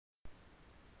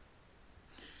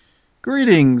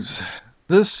Greetings.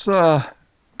 This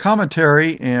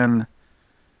commentary, and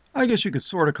I guess you could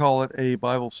sort of call it a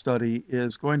Bible study,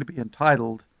 is going to be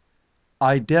entitled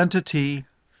Identity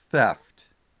Theft.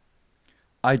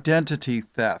 Identity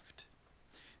Theft.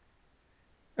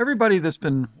 Everybody that's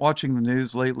been watching the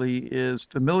news lately is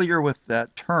familiar with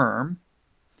that term.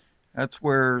 That's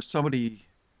where somebody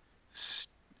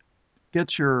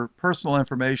gets your personal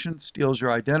information, steals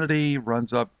your identity,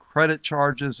 runs up credit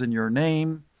charges in your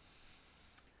name.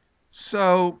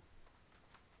 So,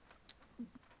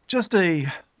 just a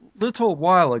little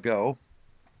while ago,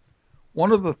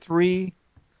 one of the three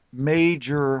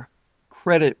major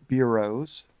credit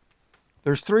bureaus.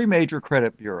 There's three major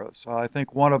credit bureaus. I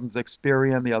think one of them's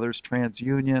Experian, the other's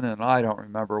TransUnion, and I don't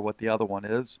remember what the other one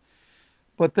is.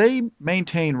 But they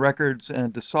maintain records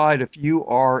and decide if you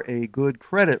are a good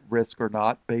credit risk or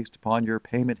not based upon your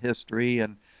payment history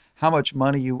and how much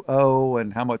money you owe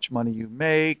and how much money you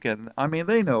make. And I mean,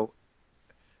 they know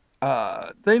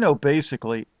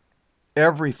basically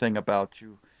everything about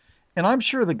you. And I'm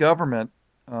sure the government,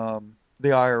 the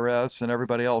IRS, and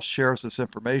everybody else shares this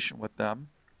information with them.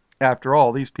 After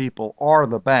all, these people are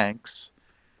the banks.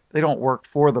 They don't work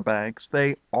for the banks.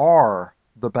 They are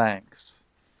the banks.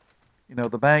 The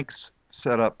banks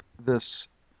set up these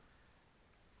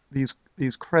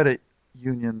credit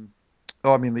union,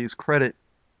 oh, I mean these credit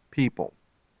people.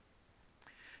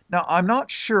 Now, I'm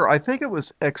not sure. I think it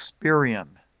was Experian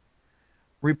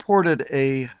reported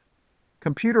a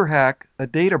computer hack, a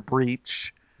data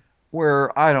breach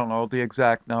where I don't know the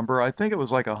exact number. I think it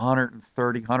was like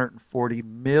 130, 140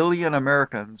 million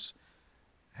Americans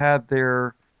had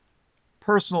their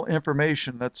personal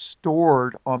information that's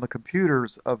stored on the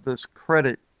computers of this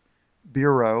credit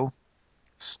bureau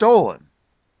stolen.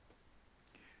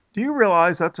 Do you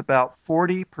realize that's about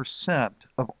 40%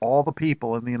 of all the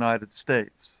people in the United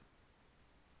States?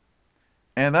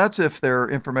 And that's if their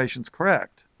information's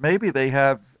correct. Maybe they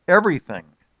have everything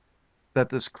that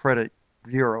this credit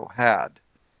bureau had.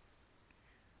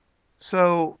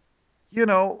 So, you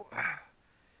know,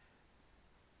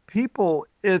 people,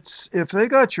 it's if they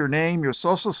got your name, your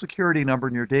social security number,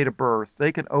 and your date of birth,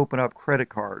 they can open up credit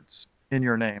cards in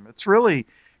your name. It's really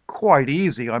quite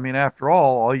easy. I mean, after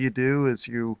all you do is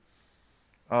you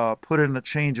put in a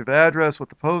change of address with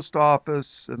the post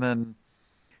office, and then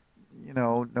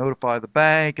notify the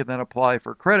bank, and then apply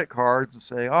for credit cards and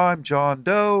say, I'm John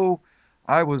Doe.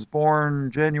 I was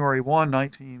born January 1,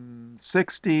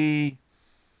 1960.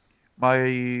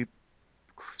 My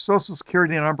social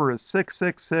security number is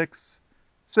 666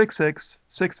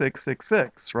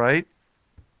 right?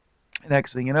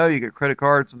 Next thing you know, you get credit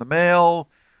cards in the mail,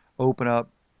 open up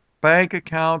bank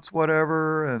accounts,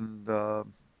 whatever, and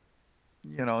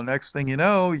next thing you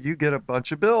know, you get a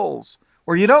bunch of bills.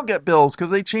 Or you don't get bills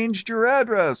because they changed your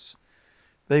address.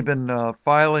 They've been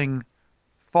filing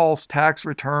false tax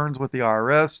returns with the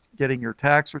IRS, getting your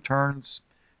tax returns.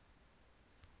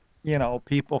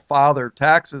 People file their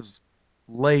taxes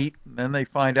late, and then they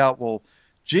find out, well,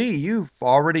 gee, we've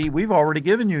already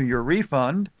given you your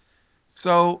refund.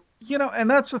 So, and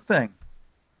that's the thing.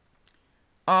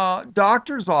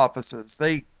 Doctors' offices,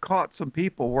 they caught some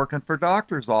people working for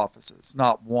doctors' offices.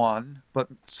 Not one, but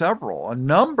several, a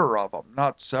number of them,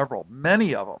 not several,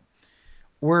 many of them,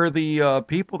 where the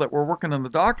people that were working in the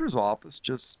doctor's office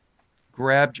just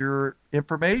grabbed your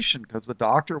information because the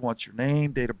doctor wants your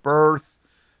name, date of birth,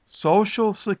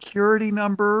 social security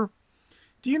number.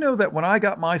 Do you know that when I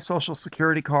got my social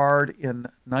security card in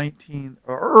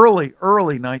early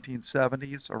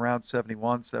 1970s, around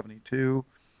 71, 72,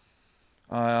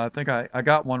 I think I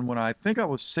got one when I think I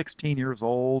was 16 years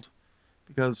old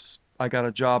because I got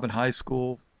a job in high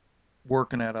school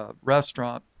working at a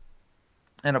restaurant.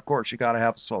 And of course, you got to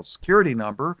have a social security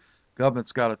number.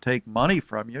 Government's got to take money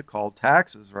from you called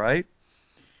taxes, right?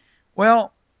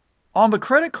 Well, on the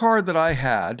credit card that I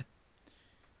had,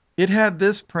 it had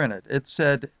this printed. It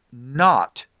said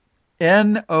not,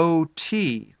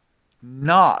 N-O-T,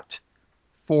 not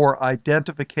for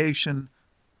identification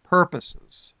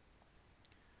purposes.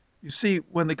 You see,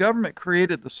 when the government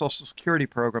created the Social Security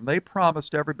program, they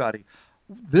promised everybody,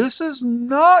 this is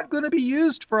not going to be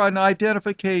used for an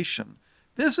identification.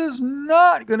 This is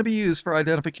not going to be used for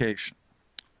identification.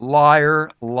 Liar,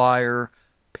 liar,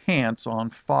 pants on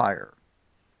fire.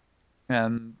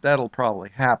 And that'll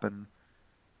probably happen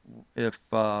if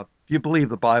you believe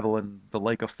the Bible in the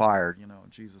lake of fire.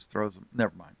 Jesus throws them.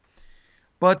 Never mind.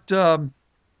 But,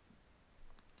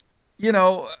 you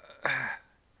know,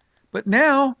 but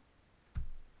now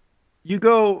you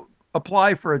go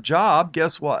apply for a job.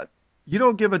 Guess what? You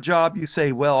don't give a job, you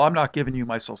say, well, I'm not giving you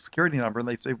my social security number. And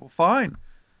they say, well, fine.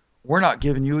 we're not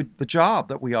giving you the job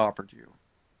that we offered you.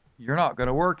 You're not going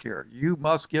to work here. You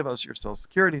must give us your social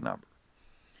security number.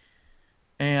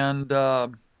 And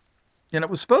it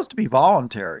was supposed to be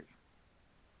voluntary,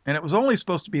 and it was only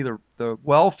supposed to be the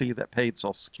wealthy that paid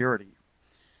social security.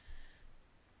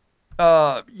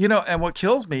 And what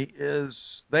kills me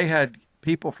is they had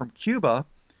people from Cuba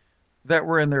that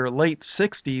were in their late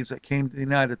 60s that came to the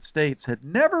United States, had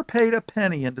never paid a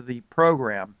penny into the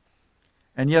program,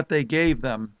 and yet they gave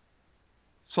them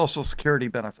Social Security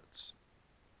benefits.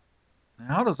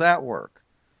 Now, how does that work?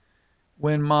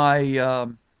 When my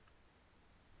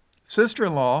sister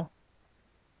in law,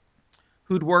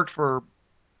 who'd worked for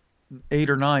 8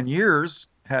 or 9 years,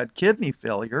 had kidney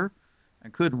failure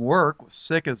and couldn't work, was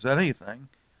sick as anything,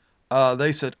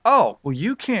 they said, "Oh, well,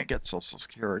 you can't get Social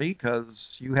Security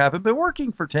because you haven't been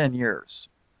working for 10 years."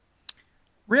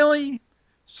 Really?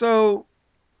 So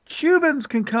Cubans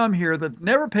can come here that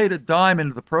never paid a dime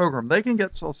into the program. They can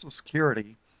get Social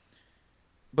Security.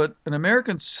 But an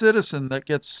American citizen that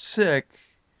gets sick,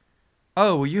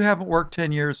 oh, well, you haven't worked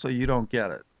 10 years, so you don't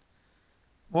get it.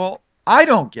 Well, I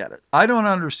don't get it. I don't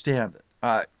understand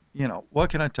it. What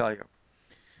can I tell you?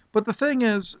 But the thing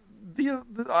is,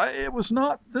 it was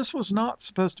not. This was not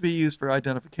supposed to be used for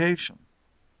identification.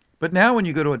 But now, when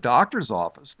you go to a doctor's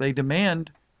office, they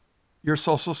demand your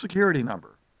social security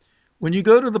number. When you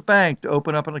go to the bank to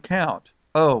open up an account,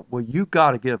 oh, well, you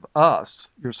got to give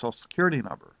us your social security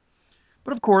number.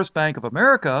 But of course, Bank of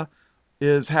America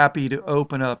is happy to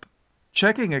open up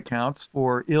checking accounts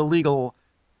for illegal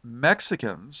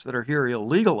Mexicans that are here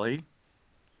illegally.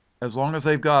 As long as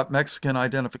they've got Mexican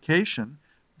identification,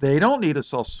 they don't need a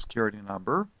social security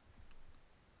number.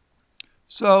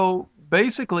 So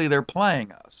basically, they're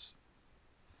playing us.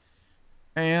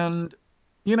 And,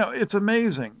 it's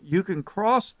amazing. You can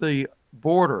cross the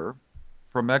border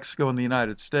from Mexico and the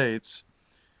United States,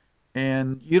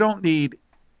 and you don't need,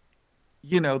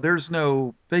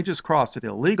 they just cross it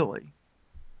illegally.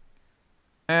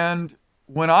 And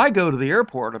when I go to the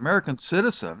airport, American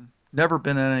citizen, never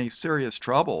been in any serious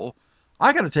trouble,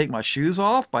 I got to take my shoes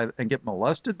off and get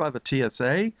molested by the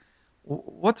TSA.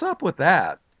 What's up with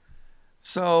that?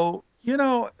 So,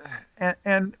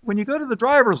 and when you go to the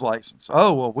driver's license,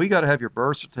 oh, well, we got to have your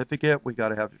birth certificate, we got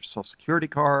to have your social security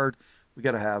card, we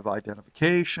got to have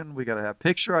identification, we got to have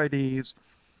picture IDs,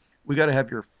 we got to have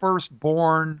your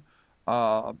firstborn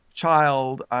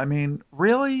child. I mean,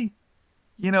 really?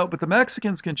 But the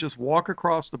Mexicans can just walk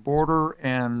across the border,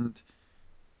 and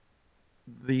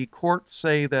the courts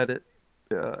say that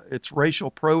it's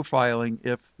racial profiling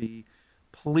if the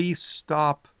police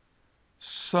stop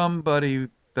somebody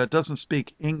that doesn't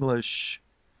speak English,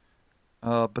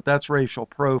 but that's racial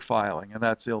profiling, and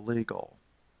that's illegal.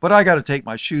 But I got to take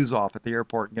my shoes off at the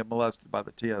airport and get molested by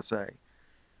the TSA.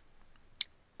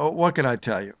 Oh, what can I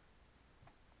tell you?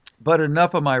 But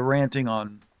enough of my ranting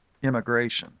on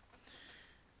immigration.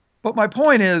 But my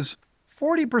point is,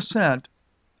 40%,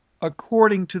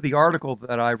 according to the article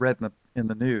that I read in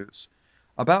the news,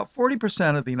 about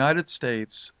 40% of the United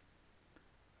States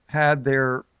had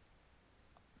their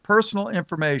personal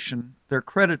information, their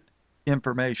credit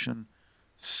information,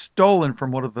 stolen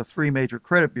from one of the three major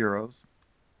credit bureaus.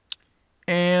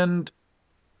 And,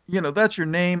 that's your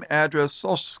name, address,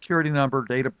 social security number,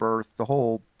 date of birth, the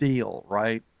whole deal,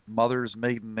 right? Mother's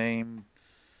maiden name,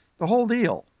 the whole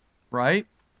deal, right?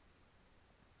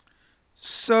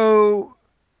 So,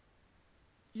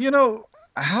 you know,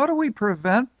 how do we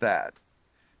prevent that?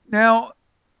 Now,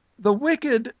 the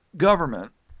wicked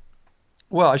government,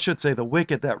 well, I should say the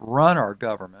wicked that run our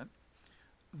government,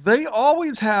 they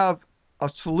always have a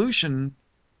solution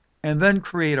and then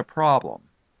create a problem.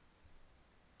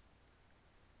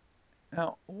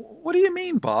 Now, what do you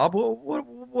mean, Bob?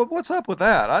 What's up with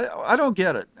that? I don't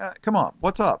get it. Come on,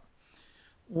 what's up?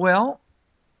 Well,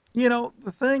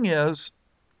 the thing is,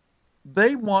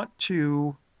 they want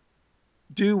to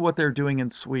do what they're doing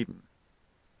in Sweden.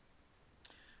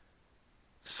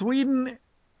 Sweden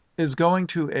is going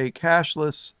to a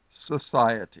cashless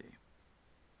society.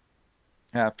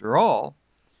 After all,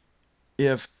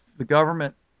 if the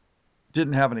government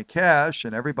didn't have any cash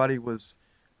and everybody was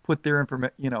put their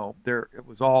information, it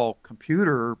was all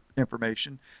computer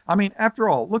information. I mean, after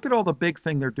all, look at all the big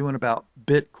thing they're doing about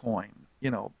Bitcoin.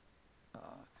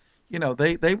 Uh,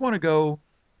 they want to go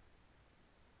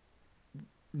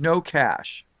no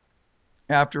cash.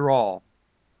 After all,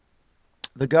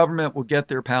 the government will get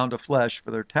their pound of flesh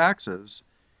for their taxes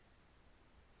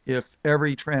if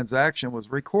every transaction was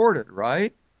recorded,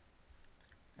 right?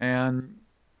 And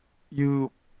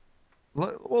well,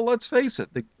 let's face it,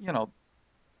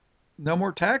 no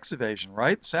more tax evasion,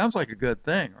 right? Sounds like a good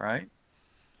thing, right?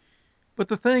 But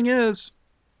the thing is,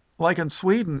 like in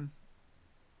Sweden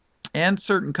and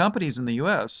certain companies in the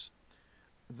US,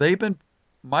 they've been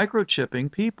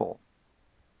microchipping people.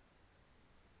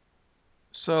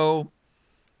 So,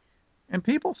 and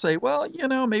people say, well,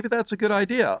 maybe that's a good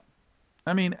idea.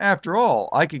 I mean, after all,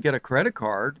 I could get a credit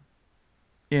card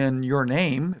in your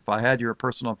name if I had your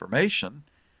personal information.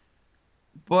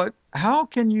 But how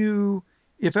can you,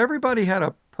 if everybody had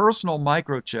a personal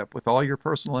microchip with all your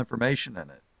personal information in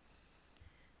it,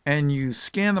 and you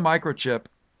scan the microchip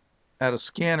at a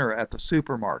scanner at the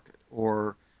supermarket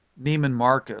or Neiman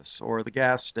Marcus or the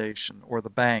gas station or the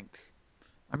bank,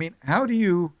 I mean, how do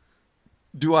you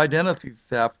do identity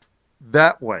theft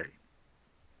that way?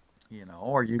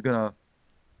 Are you going to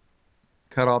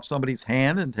cut off somebody's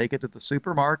hand and take it to the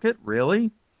supermarket? Really?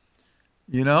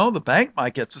 The bank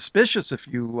might get suspicious if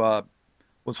you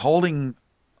was holding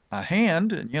a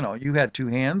hand and, you had two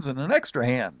hands and an extra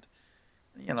hand.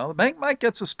 The bank might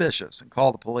get suspicious and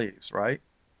call the police, right?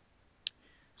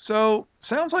 So,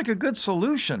 sounds like a good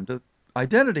solution to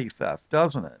identity theft,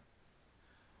 doesn't it?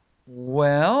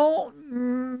 Well,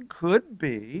 could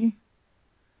be,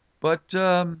 but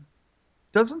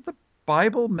doesn't the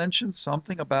Bible mention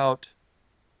something about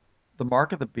the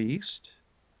mark of the beast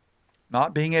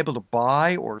not being able to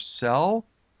buy or sell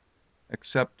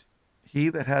except he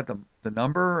that had the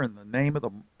number and the name of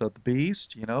the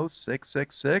beast,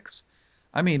 666?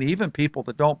 I mean, even people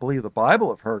that don't believe the Bible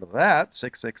have heard of that,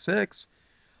 666.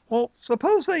 Well,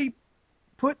 suppose they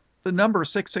put the number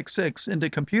 666 into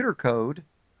computer code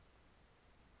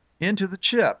into the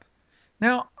chip.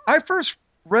 Now, I first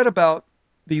read about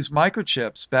these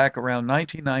microchips back around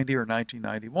 1990 or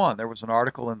 1991. There was an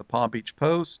article in the Palm Beach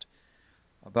Post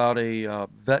about a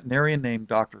veterinarian named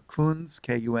Dr. Kunz,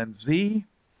 Kunz,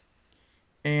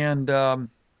 and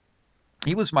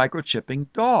he was microchipping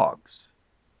dogs.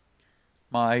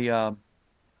 My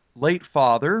late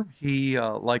father, he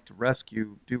liked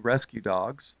to do rescue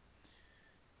dogs.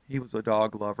 He was a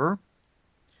dog lover,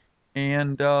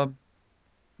 and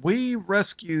we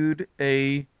rescued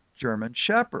a German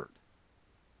Shepherd.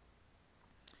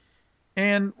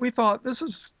 And we thought, this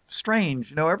is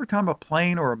strange. Every time a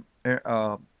plane or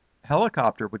a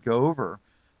helicopter would go over,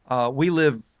 we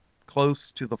live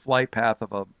close to the flight path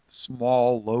of a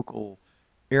small local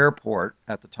airport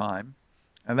at the time,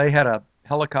 and they had a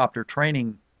helicopter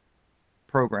training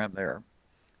program there.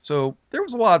 So there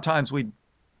was a lot of times we'd,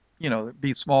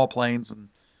 be small planes and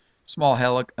small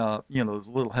those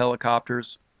little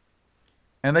helicopters,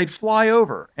 and they'd fly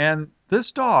over. And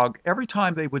this dog, every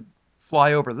time they would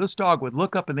fly over, this dog would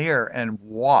look up in the air and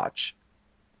watch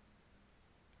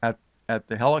at, at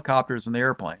the helicopters and the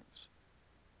airplanes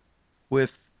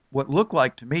with what looked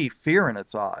like to me fear in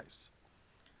its eyes.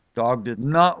 Dog did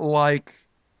not like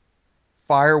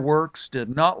fireworks,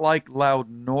 did not like loud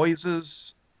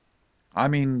noises. I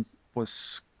mean,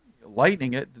 was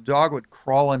lightning it, the dog would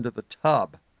crawl into the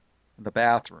tub in the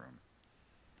bathroom.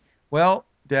 Well,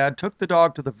 Dad took the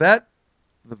dog to the vet.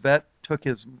 The vet took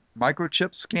his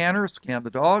microchip scanner, scanned the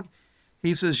dog.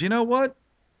 He says, you know what?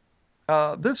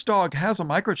 This dog has a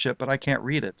microchip, but I can't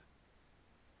read it.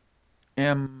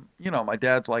 And, my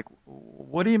dad's like,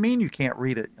 what do you mean you can't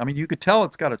read it? I mean, you could tell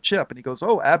it's got a chip. And he goes,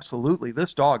 oh, absolutely.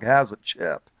 This dog has a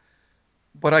chip,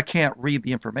 but I can't read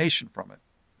the information from it.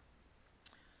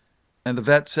 And the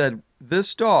vet said,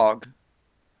 this dog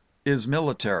is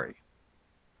military.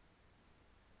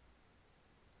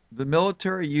 The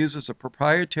military uses a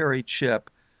proprietary chip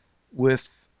with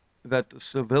that the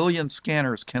civilian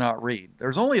scanners cannot read.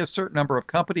 There's only a certain number of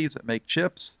companies that make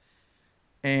chips,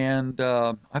 and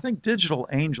I think Digital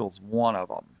Angel's one of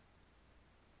them.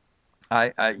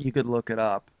 You could look it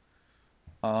up,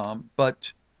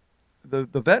 but the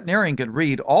veterinarian can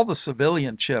read all the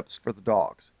civilian chips for the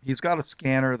dogs. He's got a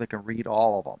scanner that can read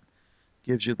all of them.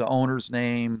 Gives you the owner's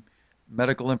name,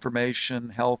 medical information,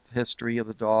 health history of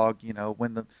the dog,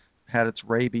 when the had its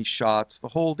rabies shots, the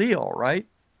whole deal, right?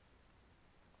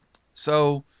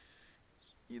 So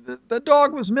the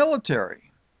dog was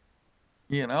military,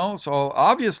 so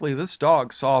obviously this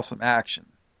dog saw some action,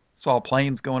 saw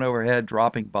planes going overhead,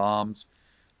 dropping bombs.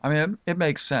 I mean, it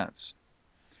makes sense.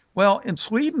 Well, in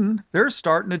Sweden, they're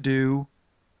starting to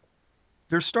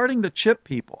chip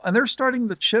people, and they're starting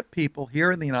to chip people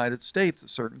here in the United States at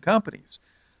certain companies.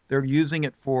 They're using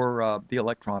it for the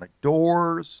electronic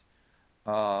doors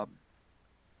uh,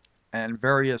 and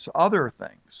various other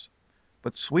things.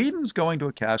 But Sweden's going to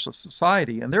a cashless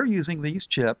society, and they're using these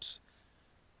chips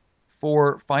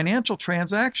for financial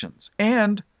transactions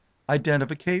and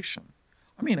identification.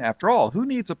 I mean, after all, who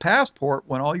needs a passport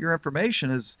when all your information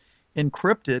is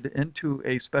encrypted into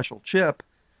a special chip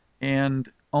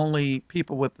and only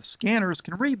people with the scanners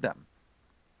can read them.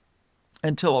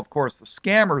 Until, of course, the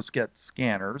scammers get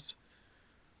scanners.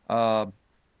 Uh,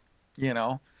 you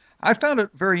know, I found it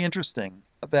very interesting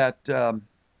that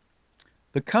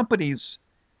the companies,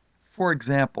 for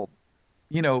example,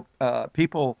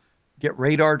 people get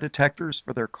radar detectors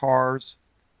for their cars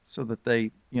so that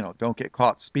they, don't get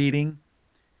caught speeding.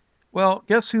 Well,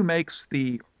 guess who makes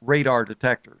the radar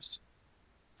detectors?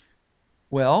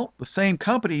 Well, the same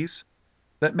companies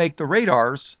that make the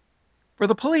radars for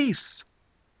the police.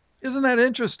 Isn't that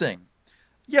interesting?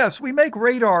 Yes, we make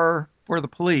radar for the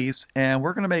police, and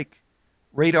we're going to make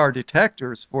radar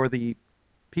detectors for the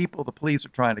people the police are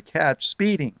trying to catch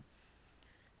speeding.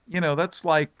 That's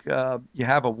like you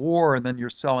have a war and then you're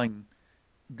selling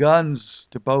guns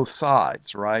to both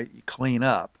sides, right? You clean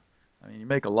up. I mean, you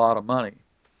make a lot of money.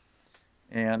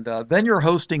 And then you're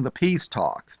hosting the peace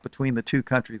talks between the two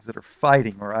countries that are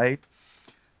fighting, right?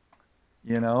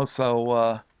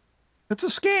 So it's a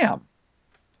scam.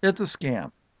 It's a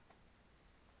scam.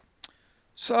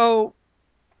 So,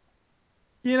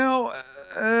 you know,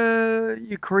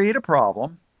 you create a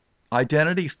problem,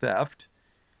 identity theft,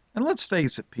 and let's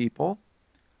face it, people.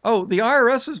 Oh, the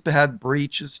IRS has had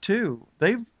breaches too.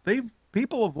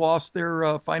 People have lost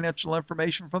their financial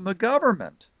information from the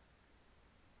government.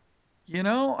 You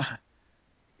know,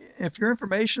 if your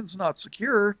information's not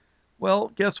secure, well,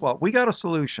 guess what? We got a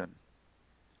solution.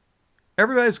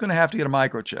 Everybody's going to have to get a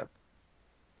microchip.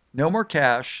 No more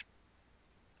cash.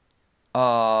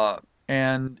 Uh,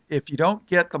 and if you don't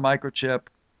get the microchip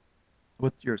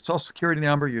with your social security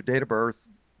number, your date of birth,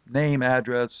 name,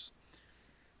 address,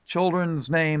 children's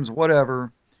names,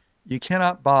 whatever, you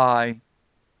cannot buy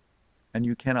and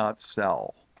you cannot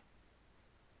sell.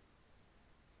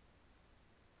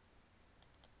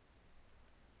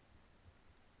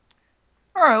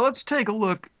 All right, let's take a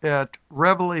look at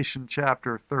Revelation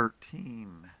chapter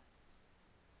 13.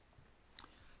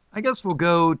 I guess we'll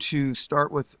go to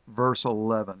start with verse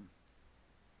 11.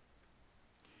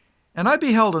 And I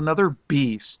beheld another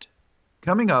beast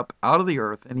coming up out of the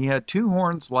earth, and he had two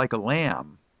horns like a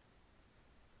lamb,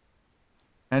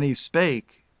 and he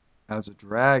spake as a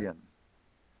dragon.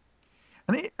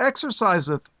 And he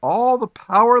exerciseth all the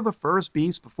power of the first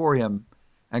beast before him,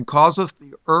 and causeth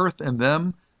the earth and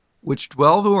them which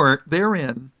dwell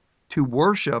therein to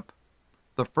worship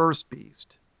the first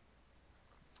beast,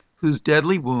 whose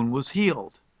deadly wound was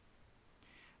healed.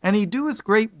 And he doeth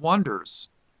great wonders,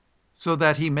 so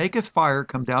that he maketh fire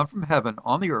come down from heaven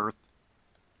on the earth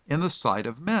in the sight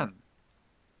of men,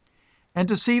 and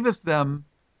deceiveth them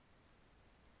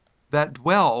that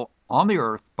dwell on the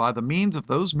earth by the means of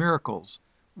those miracles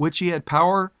which he had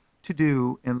power to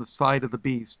do in the sight of the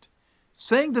beast,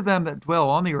 saying to them that dwell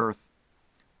on the earth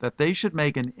that they should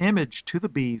make an image to the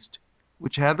beast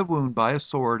which had the wound by a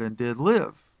sword and did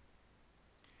live.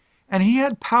 And he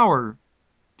had power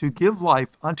to give life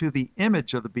unto the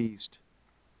image of the beast,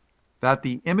 that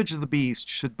the image of the beast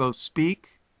should both speak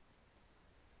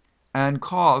and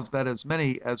cause that as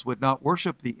many as would not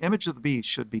worship the image of the beast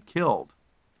should be killed.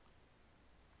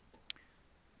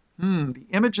 The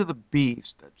image of the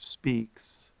beast that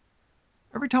speaks.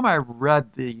 Every time I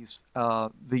read these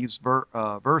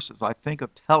verses, I think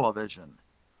of television.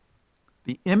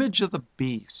 The image of the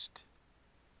beast.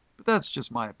 But that's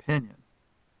just my opinion.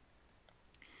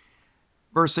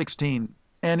 Verse 16.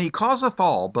 And he causeth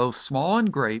all, both small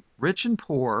and great, rich and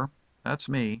poor, that's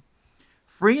me,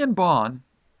 free and bond,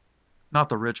 not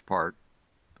the rich part,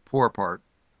 the poor part,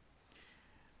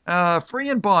 free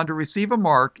and bond to receive a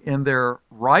mark in their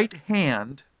right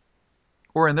hand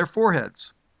or in their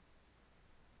foreheads.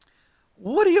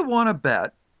 What do you want to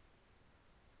bet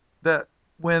that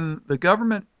when the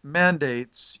government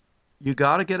mandates you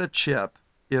got to get a chip,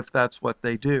 if that's what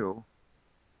they do,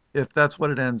 if that's what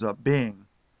it ends up being,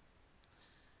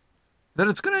 that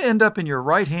it's going to end up in your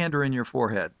right hand or in your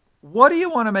forehead? What do you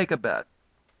want to make a bet?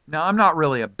 Now, I'm not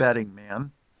really a betting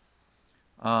man.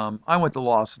 I went to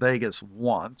Las Vegas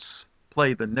once,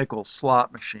 played the nickel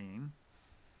slot machine,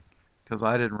 because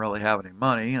I didn't really have any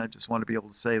money. I just wanted to be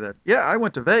able to say that, yeah, I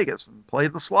went to Vegas and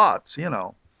played the slots.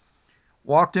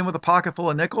 Walked in with a pocket full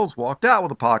of nickels, walked out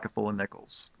with a pocket full of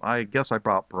nickels. I guess I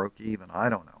about broke even. I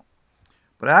don't know.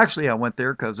 But actually, I went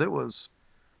there because it was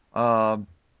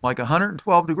like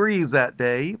 112 degrees that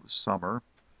day. It was summer.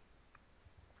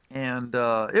 And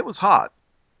it was hot.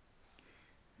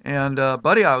 And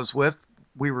buddy I was with,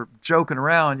 we were joking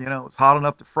around, it was hot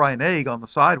enough to fry an egg on the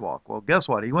sidewalk. Well, guess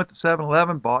what? He went to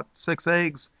 7-Eleven, bought 6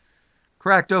 eggs,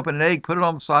 cracked open an egg, put it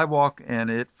on the sidewalk, and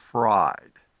it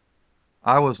fried.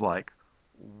 I was like,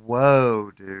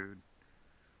 whoa, dude.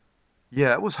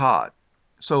 Yeah, it was hot.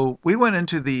 So we went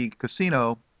into the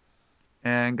casino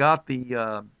and got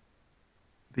the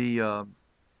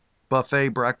buffet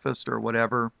breakfast or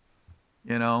whatever,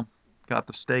 you know, got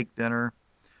the steak dinner.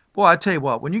 Boy, I tell you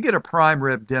what, when you get a prime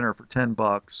rib dinner for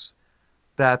 $10,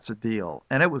 that's a deal.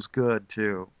 And it was good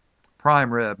too.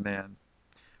 Prime rib, man.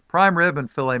 Prime rib and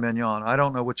filet mignon. I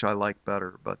don't know which I like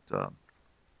better, but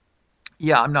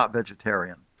yeah, I'm not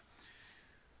vegetarian.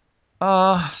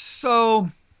 So,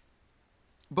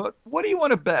 but what do you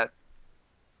want to bet?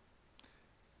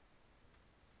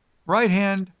 Right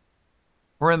hand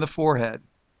or in the forehead?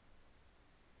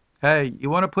 Hey, you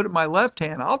want to put it in my left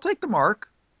hand? I'll take the mark.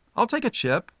 I'll take a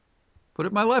chip. Put it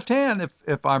in my left hand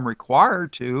if I'm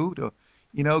required to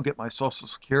get my Social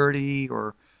Security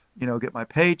or, get my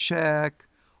paycheck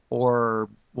or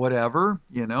whatever.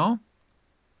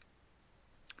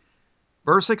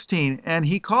 Verse 16, and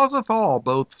he causeth all,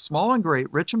 both small and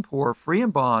great, rich and poor, free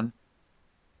and bond,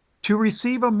 to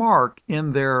receive a mark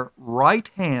in their right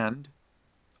hand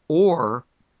or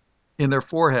in their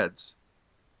foreheads,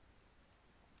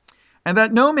 and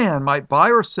that no man might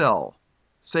buy or sell,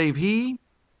 save he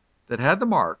that had the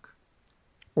mark,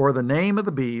 or the name of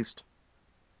the beast,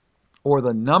 or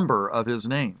the number of his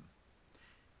name.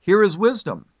 Here is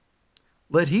wisdom.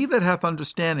 Let he that hath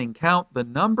understanding count the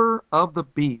number of the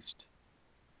beast,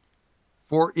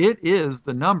 for it is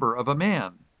the number of a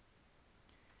man,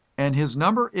 and his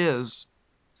number is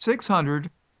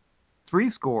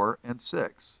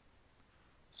 666.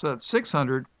 So that's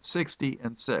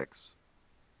 666.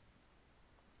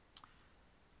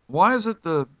 Why is it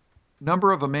the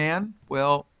number of a man?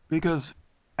 Well, because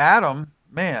Adam,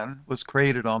 man, was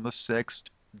created on the sixth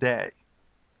day.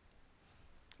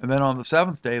 And then on the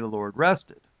seventh day, the Lord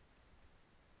rested.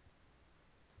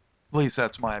 At least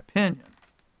that's my opinion.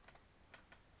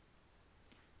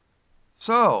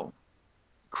 So,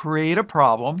 create a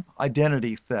problem,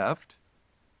 identity theft.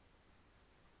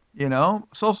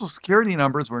 Social Security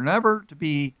numbers were never to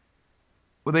be,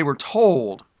 well, they were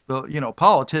told,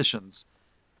 politicians,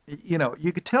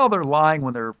 you could tell they're lying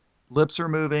when their lips are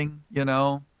moving.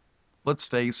 Let's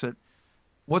face it.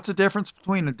 What's the difference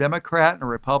between a Democrat and a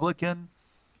Republican?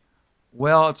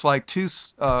 Well, it's like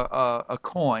a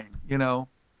coin.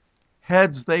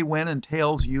 Heads they win and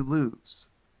tails you lose.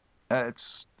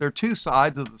 They're two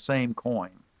sides of the same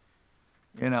coin.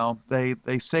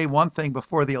 They say one thing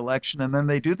before the election and then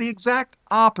they do the exact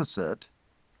opposite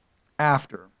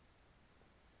after.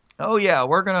 Oh yeah,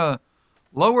 we're gonna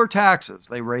lower taxes.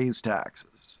 They raise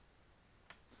taxes.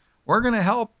 We're gonna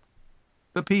help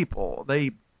the people.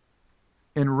 They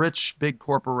enrich big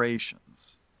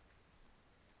corporations.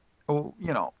 Oh,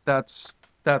 that's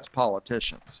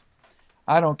politicians.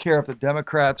 I don't care if the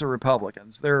Democrats or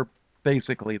Republicans. They're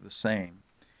basically the same.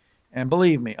 And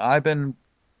believe me, I've been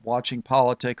watching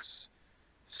politics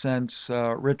since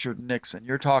Richard Nixon.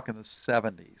 You're talking the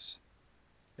 70s.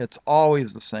 It's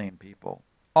always the same people.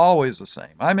 Always the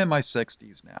same. I'm in my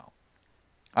 60s now.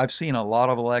 I've seen a lot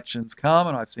of elections come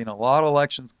and I've seen a lot of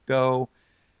elections go,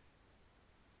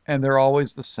 and they're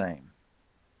always the same.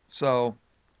 So,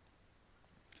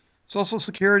 Social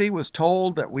Security was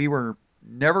told that we were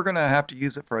never going to have to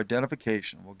use it for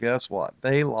identification. Well, guess what?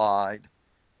 They lied.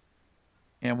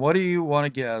 And what do you want to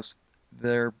guess?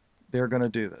 They're going to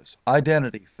do this.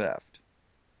 Identity theft.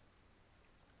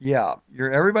 Yeah,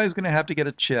 everybody's going to have to get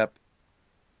a chip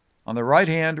on their right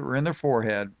hand or in their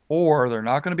forehead, or they're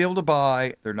not going to be able to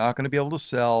buy, they're not going to be able to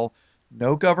sell,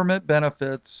 no government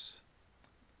benefits.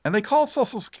 And they call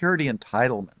Social Security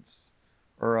entitlements.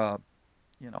 Or,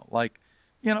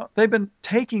 they've been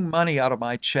taking money out of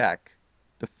my check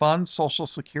to fund Social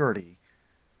Security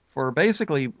for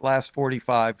basically last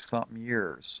 45 something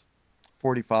years,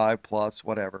 45 plus,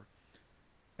 whatever.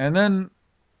 And then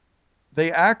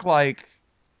they act like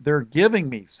they're giving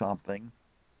me something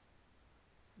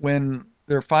when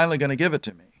they're finally going to give it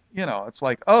to me. It's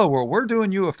like, oh, well, we're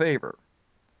doing you a favor.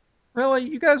 Really?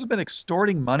 You guys have been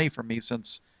extorting money from me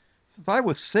since I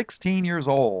was 16 years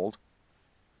old.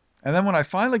 And then when I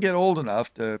finally get old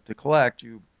enough to collect,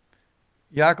 you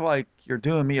act like you're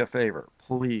doing me a favor.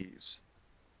 Please.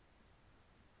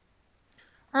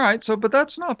 All right, but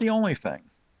that's not the only thing.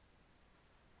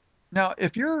 Now,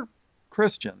 if you're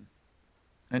Christian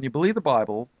and you believe the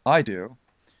Bible, I do,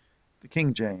 the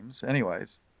King James,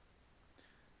 anyways,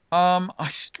 I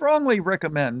strongly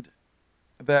recommend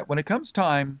that when it comes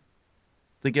time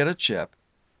to get a chip,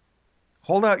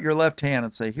 hold out your left hand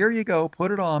and say, here you go,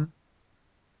 put it on.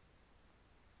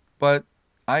 But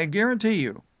I guarantee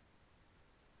you,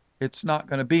 it's not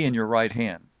going to be in your right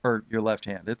hand or your left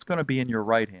hand. It's going to be in your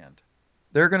right hand.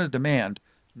 They're going to demand,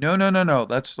 no, no, no, no,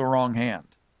 that's the wrong hand.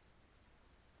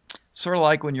 Sort of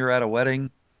like when you're at a wedding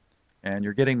and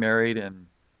you're getting married and,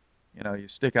 you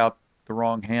stick out the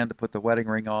wrong hand to put the wedding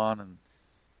ring on and,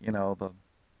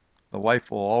 the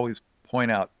wife will always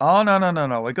point out, oh, no, no, no,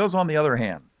 no, it goes on the other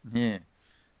hand. Yeah,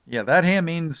 yeah, that hand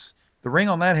means, the ring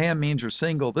on that hand means you're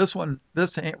single.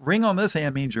 Ring on this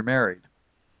hand means you're married.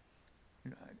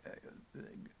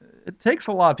 It takes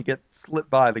a lot to get slipped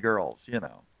by the girls.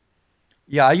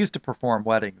 Yeah, I used to perform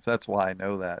weddings. That's why I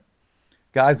know that.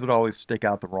 Guys would always stick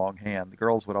out the wrong hand. The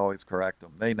girls would always correct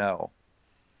them. They know.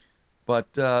 But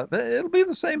it'll be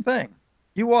the same thing.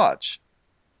 You watch.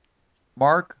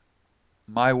 Mark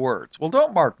my words. Well,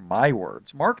 don't mark my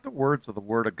words. Mark the words of the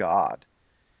Word of God.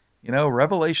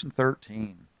 Revelation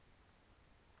 13.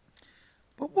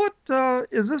 But what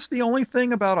is this the only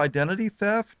thing about identity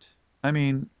theft? I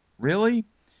mean, really?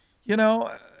 You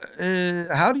know,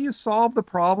 how do you solve the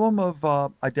problem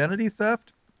of identity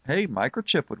theft? Hey,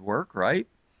 microchip would work, right?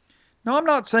 Now, I'm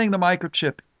not saying the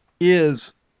microchip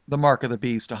is the mark of the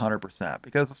beast 100%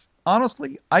 because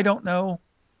honestly, I don't know,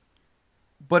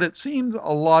 but it seems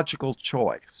a logical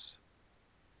choice.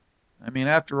 I mean,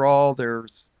 after all, they're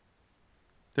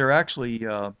actually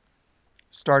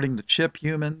starting to chip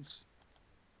humans.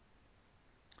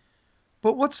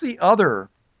 But what's the other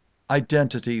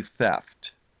identity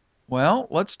theft? Well,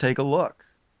 let's take a look.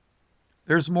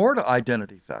 There's more to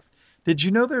identity theft. Did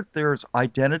you know that there's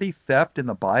identity theft in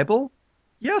the Bible?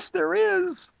 Yes, there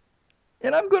is.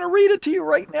 And I'm going to read it to you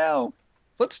right now.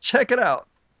 Let's check it out.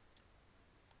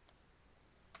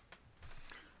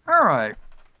 All right.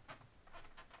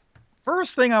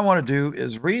 First thing I want to do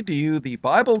is read to you the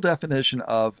Bible definition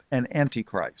of an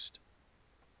antichrist.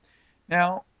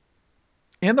 Now,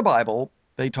 in the Bible,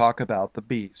 they talk about the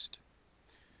beast.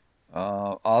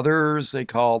 Others they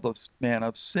call the man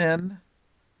of sin,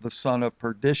 the son of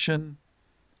perdition.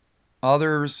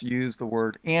 Others use the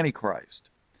word antichrist.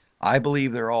 I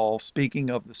believe they're all speaking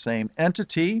of the same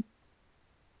entity.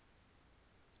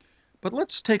 But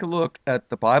let's take a look at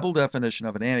the Bible definition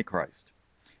of an antichrist.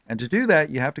 And to do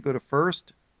that, you have to go to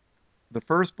the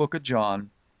first book of John,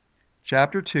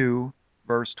 chapter 2,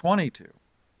 verse 22.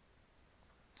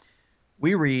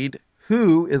 We read,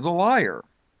 "Who is a liar?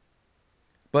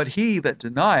 But he that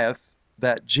denieth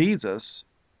that Jesus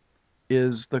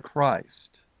is the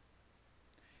Christ.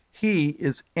 He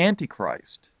is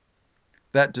Antichrist,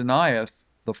 that denieth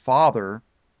the Father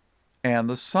and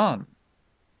the Son.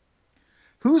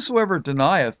 Whosoever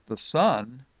denieth the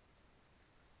Son,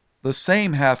 the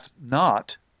same hath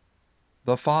not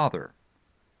the Father.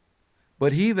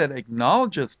 But he that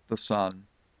acknowledgeth the Son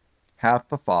hath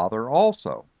the Father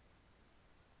also."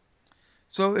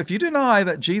 So if you deny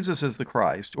that Jesus is the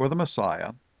Christ or the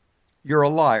Messiah, you're a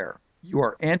liar. You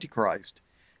are Antichrist.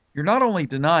 You're not only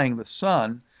denying the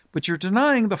Son, but you're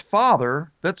denying the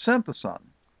Father that sent the Son.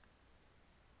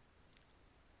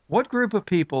 What group of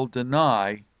people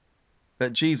deny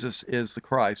that Jesus is the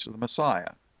Christ or the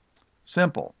Messiah?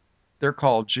 Simple. They're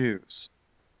called Jews.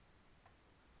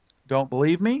 Don't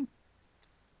believe me?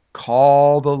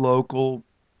 Call the local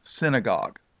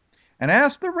synagogue and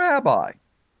ask the rabbi,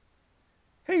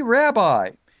 "Hey,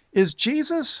 Rabbi, is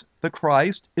Jesus the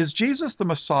Christ? Is Jesus the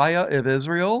Messiah of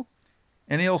Israel?"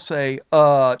 And he'll say,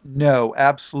 no,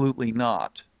 absolutely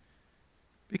not.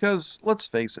 Because let's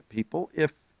face it, people,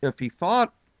 if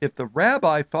the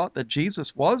rabbi thought that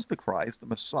Jesus was the Christ, the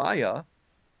Messiah,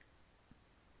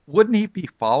 wouldn't he be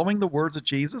following the words of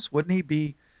Jesus? Wouldn't he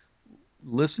be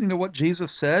listening to what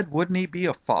Jesus said? Wouldn't he be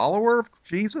a follower of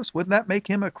Jesus? Wouldn't that make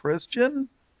him a Christian?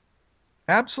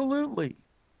 Absolutely.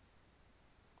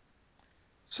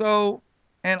 So,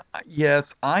 and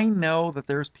yes, I know that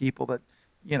there's people that,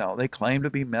 they claim to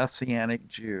be Messianic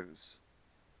Jews,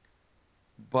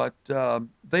 but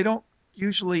they don't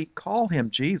usually call him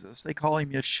Jesus. They call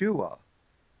him Yeshua.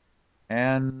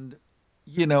 And,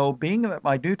 being that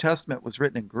my New Testament was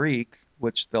written in Greek,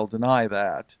 which they'll deny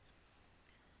that,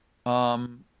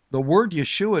 the word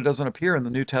Yeshua doesn't appear in the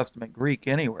New Testament Greek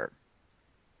anywhere.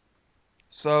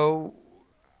 So,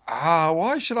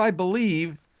 why should I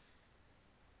believe,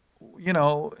 you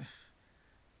know,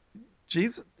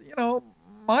 Jesus,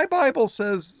 my Bible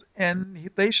says, and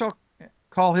they shall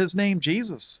call his name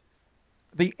Jesus.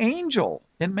 The angel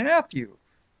in Matthew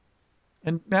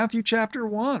chapter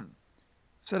 1,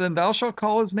 said, "And thou shalt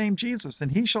call his name Jesus,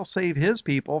 and he shall save his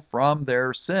people from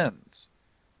their sins."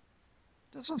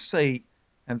 It doesn't say,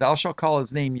 "And thou shalt call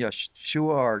his name Yeshua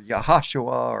or Yahashua,"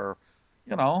 or,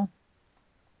 you know.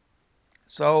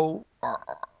 So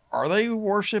are they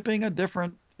worshiping a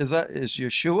different, is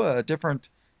Yeshua a different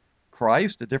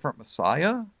Christ, a different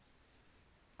Messiah?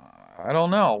 I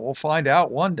don't know. We'll find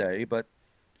out one day, but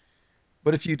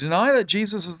But if you deny that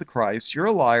Jesus is the Christ, you're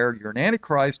a liar, you're an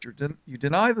antichrist, you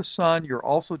deny the Son, you're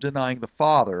also denying the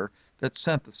Father that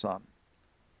sent the Son.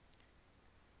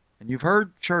 And you've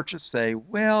heard churches say,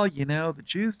 well, the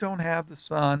Jews don't have the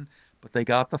Son, but they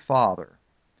got the Father.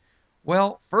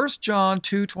 Well, 1 John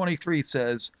 2:23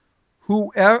 says,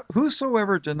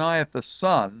 whosoever denieth the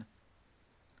Son,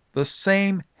 the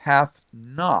same hath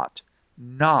not,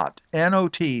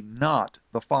 N-O-T, not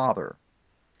the Father.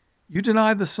 You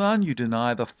deny the Son, you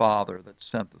deny the Father that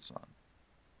sent the Son.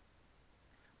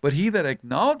 But he that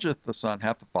acknowledgeth the Son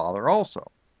hath the Father also.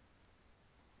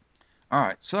 All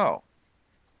right, so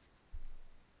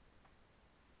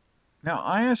now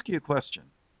I ask you a question.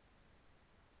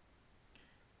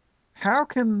 How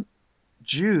can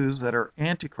Jews that are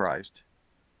antichrist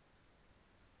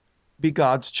be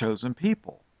God's chosen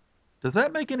people? Does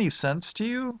that make any sense to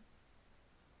you?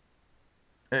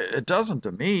 It doesn't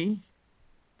to me.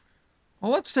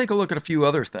 Well, let's take a look at a few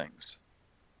other things.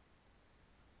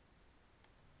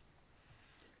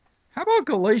 How about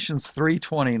Galatians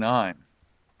 3:29?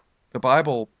 The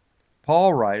Bible,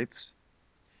 Paul writes,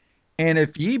 and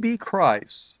if ye be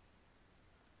Christ's,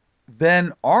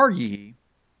 then are ye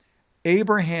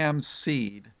Abraham's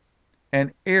seed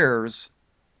and heirs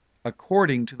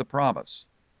according to the promise.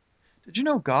 Did you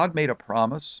know God made a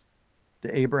promise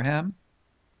to Abraham?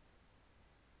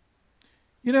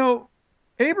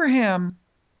 Abraham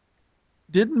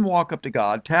didn't walk up to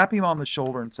God, tap him on the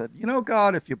shoulder and said,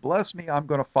 God, if you bless me, I'm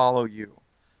going to follow you.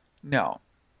 No.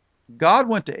 God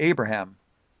went to Abraham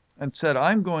and said,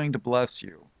 I'm going to bless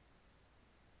you.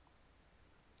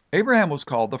 Abraham was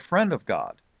called the friend of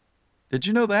God. Did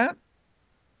you know that?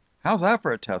 How's that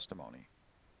for a testimony?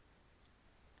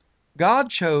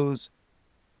 God chose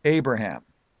Abraham.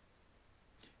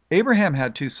 Abraham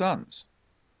had two sons.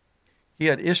 He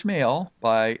had Ishmael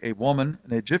by an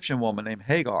Egyptian woman named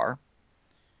Hagar.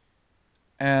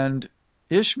 And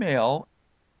Ishmael,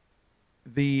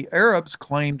 the Arabs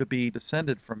claim to be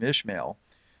descended from Ishmael,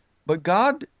 but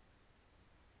God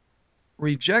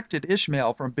rejected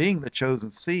Ishmael from being the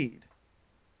chosen seed.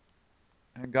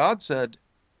 And God said,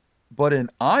 but in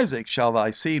Isaac shall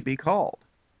thy seed be called.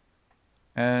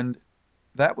 And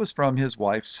that was from his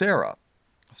wife Sarah.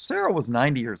 Sarah was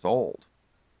 90 years old.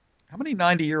 How many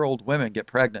 90-year-old women get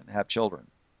pregnant and have children?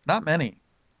 Not many.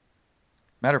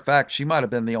 Matter of fact, she might have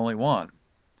been the only one.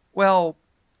 Well,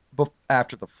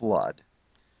 after the flood.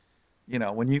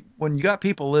 When you got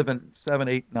people living 7,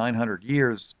 8, 900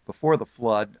 years before the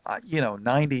flood,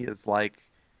 90 is like,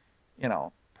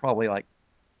 probably like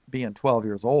being 12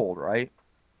 years old, right?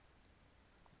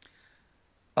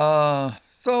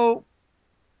 So,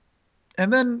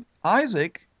 and then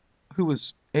Isaac, who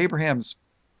was Abraham's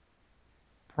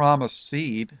promised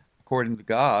seed, according to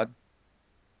God,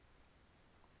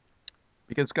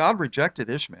 because God rejected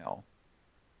Ishmael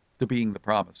to being the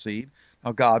promised seed.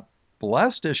 Now, God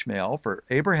blessed Ishmael for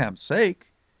Abraham's sake,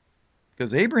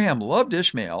 because Abraham loved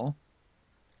Ishmael,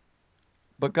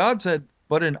 but God said,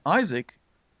 but in Isaac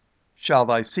shall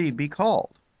thy seed be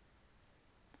called.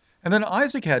 And then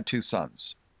Isaac had two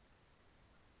sons.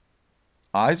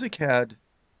 Isaac had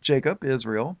Jacob,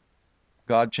 Israel.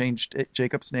 God changed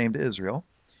Jacob's name to Israel.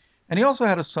 And he also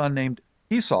had a son named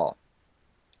Esau.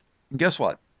 And guess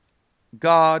what?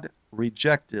 God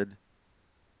rejected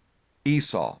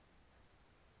Esau.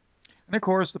 And of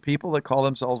course, the people that call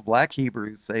themselves black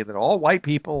Hebrews say that all white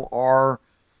people are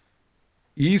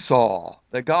Esau,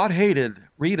 that God hated.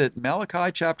 Read it,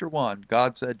 Malachi chapter 1.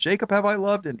 God said, Jacob have I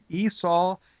loved and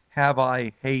Esau have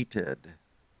I hated.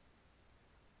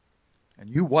 And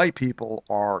you white people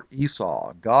are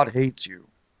Esau. God hates you.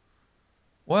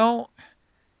 Well,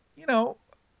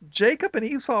 Jacob and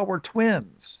Esau were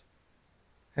twins.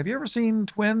 Have you ever seen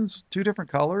twins, two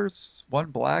different colors, one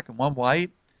black and one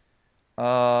white?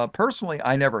 Personally,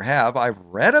 I never have. I've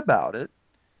read about it.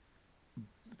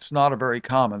 It's not a very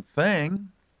common thing.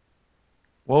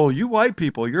 Well, you white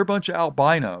people, you're a bunch of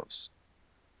albinos.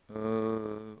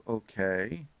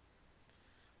 Okay.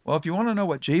 Well, if you want to know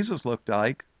what Jesus looked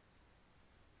like,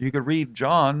 you could read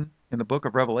John in the book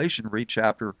of Revelation,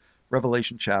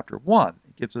 Revelation chapter 1.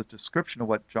 It gives a description of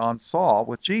what John saw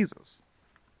with Jesus.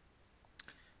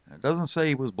 And it doesn't say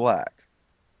he was black.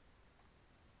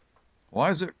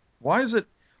 Why is it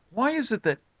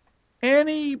that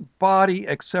anybody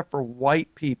except for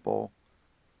white people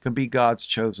can be God's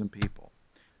chosen people?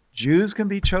 Jews can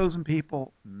be chosen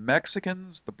people,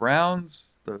 Mexicans, the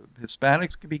Browns, the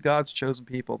Hispanics can be God's chosen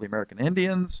people, the American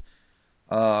Indians,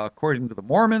 according to the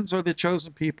Mormons, are the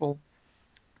chosen people.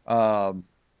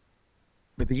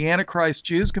 But the Antichrist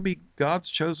Jews can be God's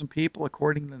chosen people,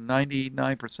 according to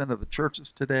 99% of the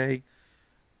churches today.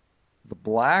 The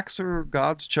blacks are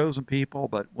God's chosen people,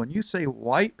 but when you say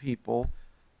white people,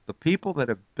 the people that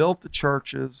have built the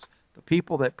churches, the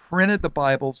people that printed the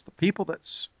Bibles, the people that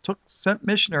sent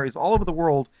missionaries all over the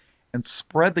world and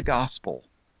spread the gospel.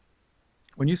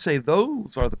 When you say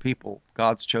those are the people,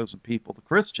 God's chosen people, the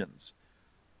Christians,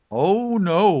 oh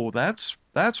no, that's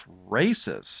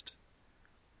racist.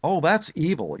 Oh, that's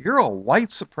evil. You're a white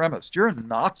supremacist. You're a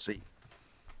Nazi.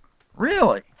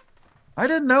 Really? I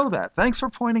didn't know that. Thanks for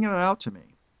pointing it out to me.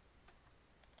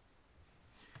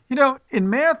 You know, in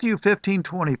Matthew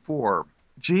 15:24,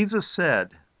 Jesus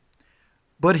said,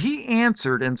 "But he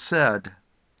answered and said,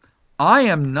 I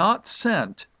am not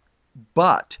sent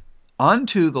but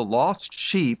unto the lost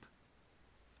sheep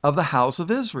of the house of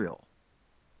Israel."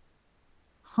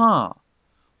 Huh.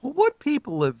 Well, what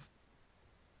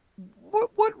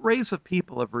race of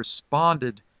people have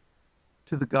responded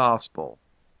to the gospel?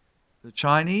 The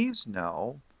Chinese?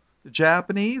 No. The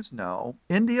Japanese? No.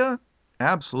 India?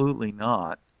 Absolutely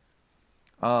not.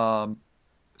 Um,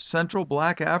 Central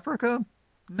Black Africa?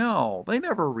 No, they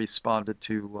never responded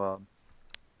to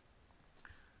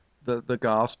the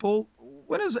gospel.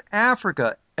 When has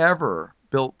Africa ever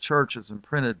built churches and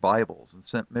printed Bibles and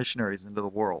sent missionaries into the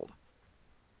world?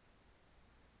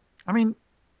 I mean,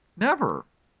 never.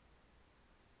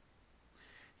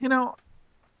 You know,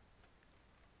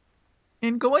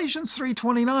 in Galatians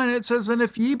 3:29 it says, "And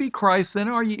if ye be Christ, then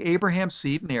are ye Abraham's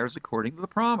seed and heirs according to the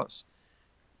promise."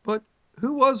 But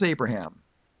who was Abraham?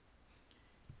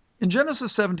 In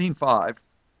Genesis 17:5,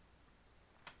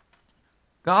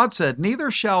 God said, "Neither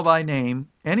shall thy name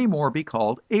any more be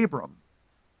called Abram,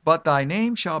 but thy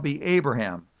name shall be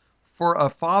Abraham, for a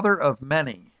father of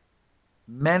many,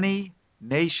 many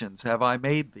nations have I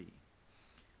made thee."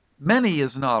 Many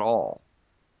is not all.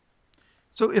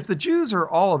 So if the Jews are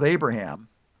all of Abraham,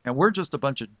 and we're just a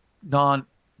bunch of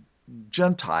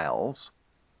non-Gentiles,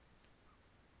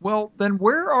 well, then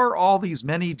where are all these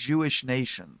many Jewish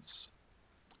nations?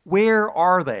 Where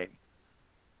are they?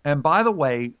 And by the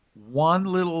way, one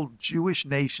little Jewish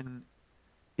nation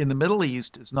in the Middle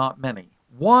East is not many.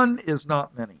 One is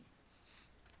not many.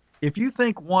 If you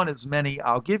think one is many,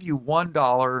 I'll give you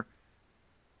 $1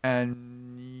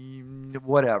 and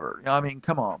whatever. I mean,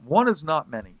 come on. One is not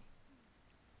many.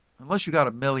 Unless you got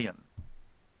 $1 million.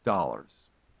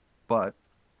 But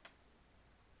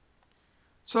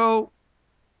so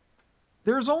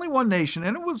there's only one nation,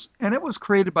 and it was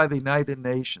created by the United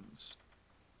Nations.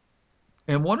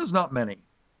 And one is not many.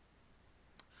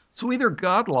 So either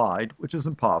God lied, which is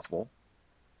impossible,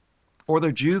 or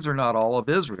the Jews are not all of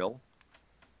Israel,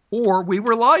 or we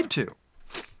were lied to.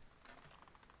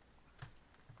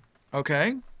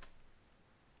 Okay?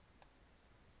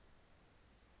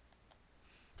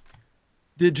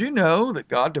 Did you know that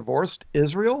God divorced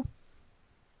Israel?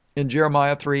 In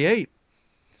Jeremiah 3:8,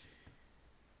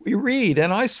 we read,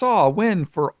 "And I saw when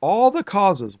for all the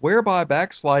causes whereby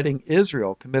backsliding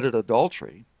Israel committed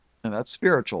adultery," and that's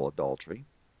spiritual adultery,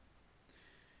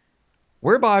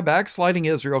 "whereby backsliding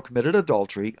Israel committed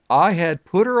adultery, I had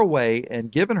put her away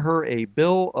and given her a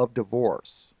bill of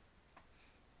divorce."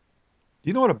 Do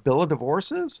you know what a bill of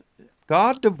divorce is?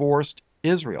 God divorced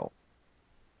Israel.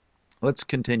 Let's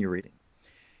continue reading.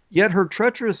 "Yet her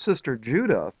treacherous sister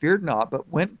Judah feared not, but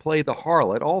went and played the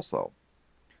harlot also."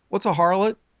 What's a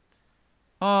harlot?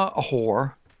 A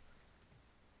whore.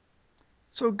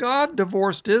 So God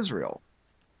divorced Israel.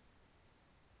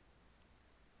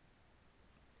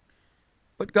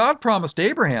 But God promised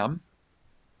Abraham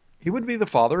he would be the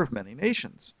father of many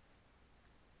nations.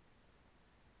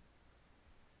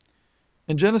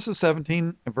 In Genesis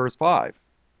 17 and verse 5,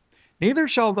 "Neither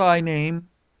shall thy name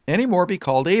any more be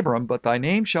called Abram, but thy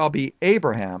name shall be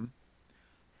Abraham,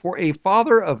 for a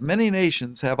father of many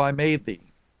nations have I made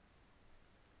thee."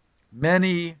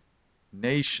 Many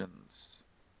nations.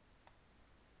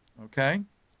 Okay?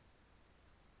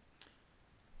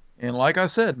 And like I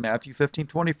said, Matthew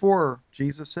 15:24,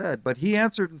 Jesus said, "But he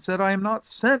answered and said, I am not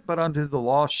sent but unto the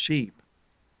lost sheep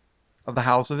of the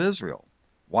house of Israel."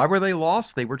 Why were they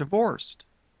lost? They were divorced.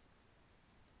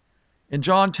 In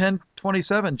John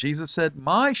 10:27, Jesus said,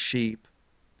 "My sheep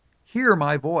hear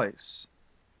my voice,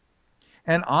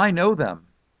 and I know them,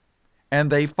 and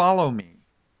they follow me."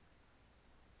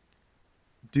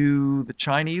 Do the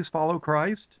Chinese follow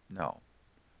Christ? No.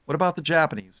 What about the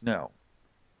Japanese? No.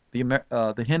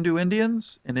 The Hindu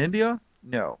Indians in India?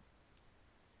 No.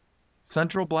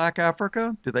 Central Black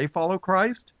Africa? Do they follow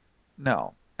Christ?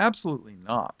 No, absolutely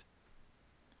not.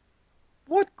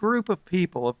 What group of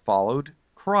people have followed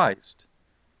Christ?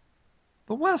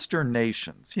 The Western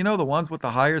nations. You know, the ones with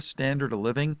the higher standard of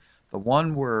living, the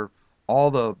one where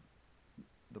all the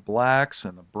the blacks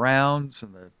and the browns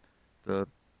and the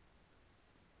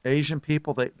Asian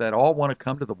people that all want to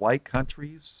come to the white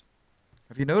countries.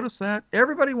 Have you noticed that?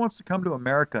 Everybody wants to come to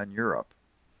America and Europe.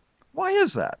 Why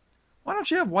is that? Why don't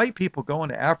you have white people going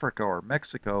to Africa or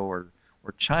Mexico or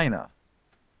China?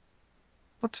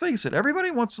 Let's face it,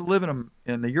 everybody wants to live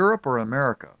in Europe or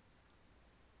America.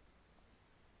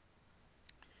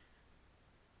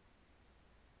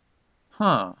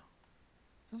 Huh.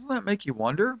 Doesn't that make you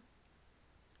wonder?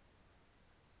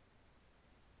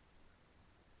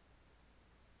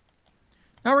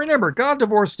 Now remember, God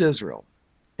divorced Israel.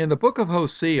 In the book of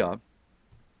Hosea,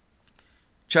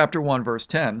 chapter 1, verse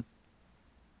 10,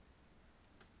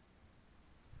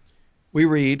 we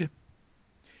read,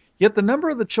 "Yet the number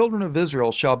of the children of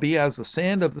Israel shall be as the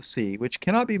sand of the sea, which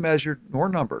cannot be measured nor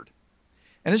numbered.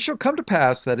 And it shall come to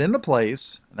pass that in the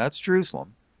place," and that's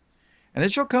Jerusalem, "and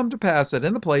it shall come to pass that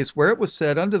in the place where it was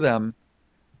said unto them,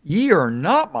 Ye are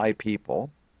not my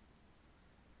people,"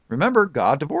 remember,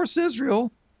 God divorced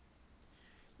Israel,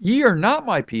 "Ye are not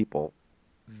my people,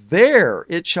 there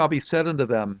it shall be said unto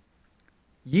them,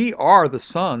 Ye are the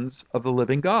sons of the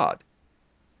living God."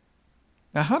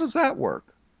 Now, how does that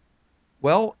work?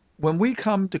 Well, when we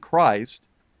come to Christ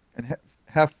and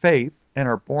have faith and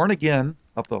are born again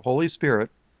of the Holy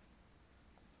Spirit,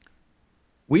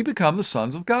 we become the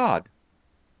sons of God.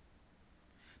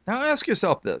 Now, ask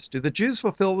yourself this: do the Jews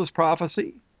fulfill this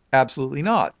prophecy? Absolutely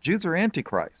not. Jews are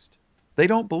antichrist. They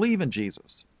don't believe in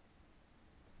Jesus.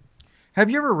 Have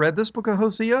you ever read this book of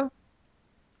Hosea?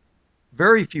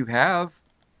 Very few have.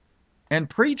 And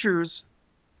preachers,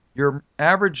 your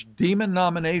average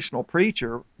demon-nominational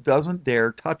preacher, doesn't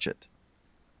dare touch it.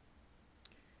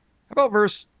 How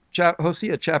about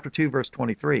Hosea chapter 2, verse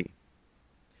 23?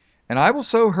 "And I will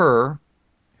sow her,"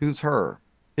 who's her?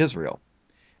 Israel.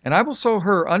 "And I will sow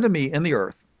her unto me in the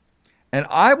earth, and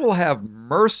I will have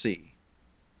mercy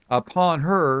upon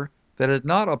her that had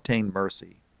not obtained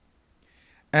mercy.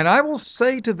 And I will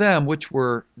say to them which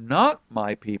were not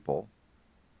my people,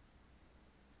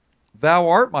 Thou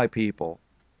art my people,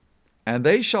 and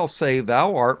they shall say,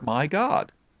 Thou art my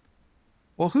God."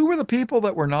 Well, who were the people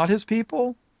that were not his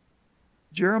people?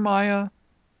 Jeremiah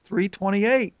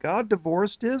 3:28. God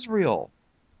divorced Israel.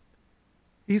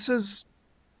 He says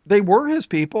they were his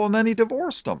people, and then he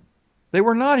divorced them. They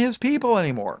were not his people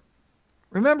anymore.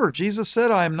 Remember, Jesus said,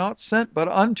 "I am not sent but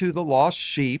unto the lost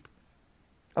sheep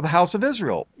of the house of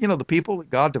Israel." You know, the people that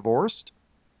God divorced.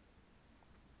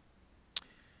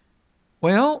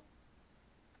 Well,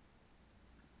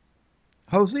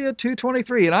 Hosea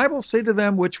 2:23, "And I will say to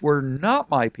them which were not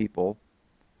my people,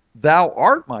 Thou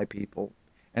art my people,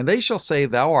 and they shall say,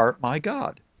 Thou art my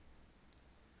God."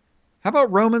 How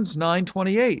about Romans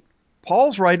 9:28?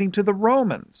 Paul's writing to the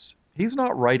Romans. He's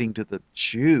not writing to the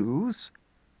Jews.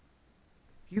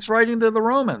 He's writing to the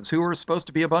Romans, who are supposed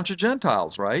to be a bunch of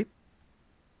Gentiles, right?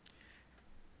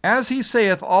 "As he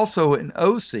saith also in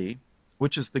Osee,"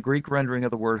 which is the Greek rendering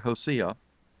of the word Hosea,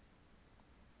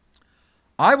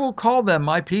 "I will call them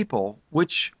my people,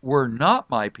 which were not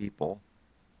my people,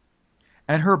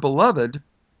 and her beloved,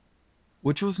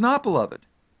 which was not beloved."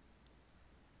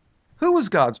 Who was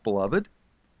God's beloved?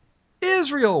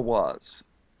 Israel was.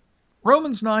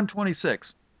 Romans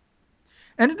 9:26.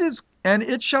 And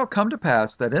it shall come to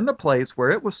pass that in the place where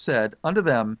it was said unto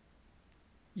them,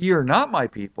 Ye are not my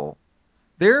people,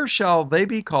 there shall they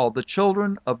be called the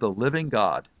children of the living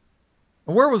God.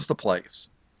 And where was the place?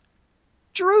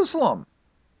 Jerusalem.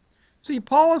 See,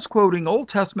 Paul is quoting Old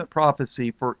Testament prophecy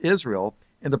for Israel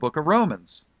in the book of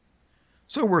Romans.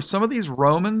 So were some of these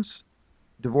Romans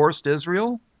divorced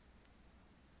Israel?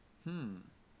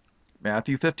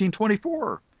 Matthew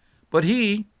 15:24. "But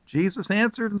he," Jesus,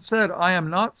 "answered and said, I am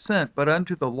not sent but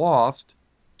unto the lost,"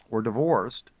 or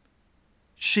divorced,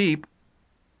 "sheep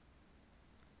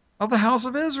of the house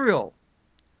of Israel."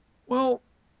 Well,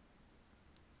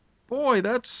 boy,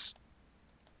 that's,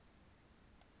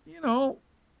 you know,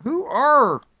 who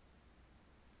are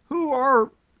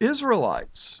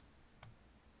Israelites?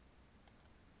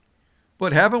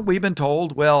 But haven't we been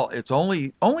told, well, it's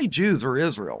only Jews are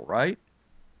Israel, right?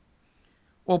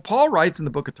 Well, Paul writes in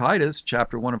the book of Titus,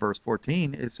 chapter 1 and verse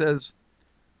 14, it says,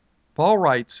 Paul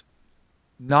writes,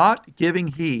 "Not giving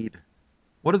heed."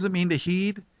 What does it mean to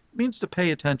heed? It means to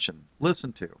pay attention,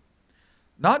 listen to.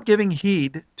 "Not giving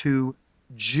heed to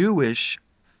Jewish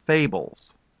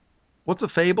fables." What's a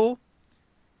fable?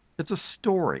 It's a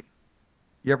story.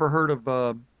 You ever heard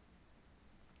of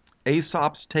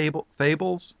Aesop's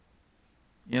fables?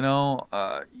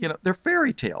 They're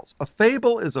fairy tales. A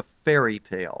fable is a fairy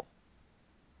tale.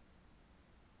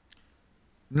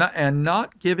 And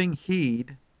not giving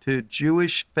heed to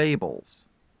Jewish fables.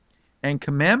 and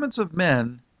commandments of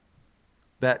men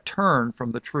that turn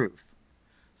from the truth.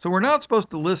 So we're not supposed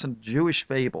to listen to Jewish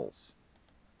fables.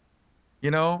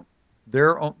 You know,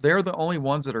 they're the only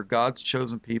ones that are God's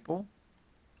chosen people.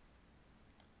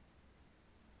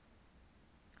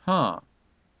 Huh.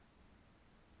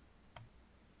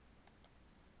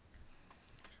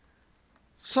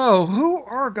 So, who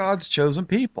are God's chosen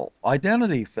people?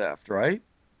 Identity theft, right?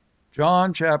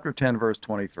 John chapter 10, verse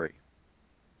 23.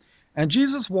 And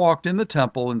Jesus walked in the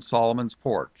temple in Solomon's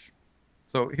porch.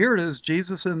 So here it is.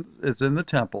 is in the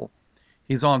temple.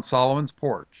 He's on Solomon's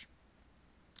porch.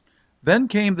 Then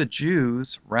came the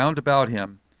Jews round about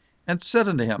him and said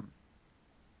unto him,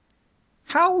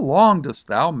 How long dost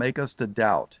thou make us to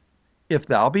doubt? If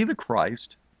thou be the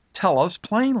Christ, tell us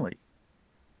plainly.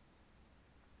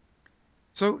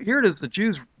 So here it is. The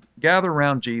Jews gather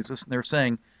around Jesus and they're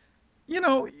saying, you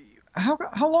know, how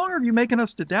long are you making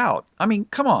us to doubt? I mean,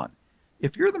 come on.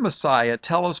 If you're the Messiah,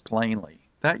 tell us plainly.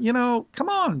 That, come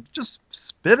on, just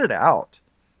spit it out.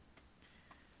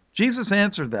 Jesus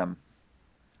answered them,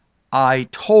 I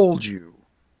told you,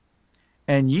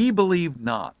 and ye believe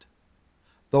not.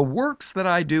 The works that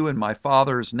I do in my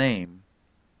Father's name,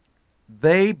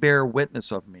 they bear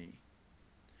witness of me.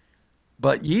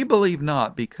 But ye believe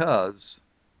not, because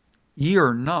ye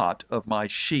are not of my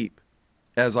sheep,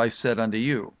 as I said unto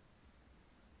you.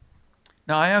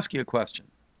 Now I ask you a question.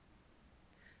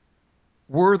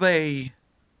 Were they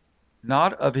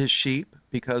not of his sheep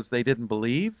because they didn't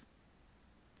believe?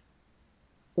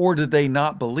 Or did they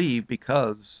not believe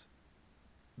because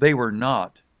they were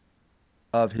not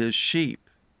of his sheep?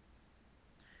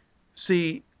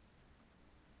 See,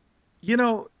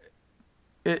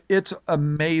 it's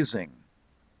amazing.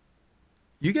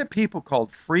 You get people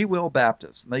called free will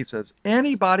Baptists, and they says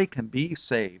anybody can be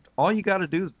saved. All you got to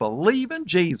do is believe in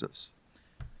Jesus.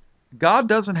 God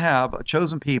doesn't have a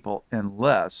chosen people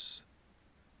unless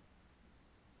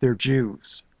they're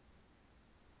Jews.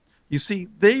 You see,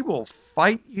 they will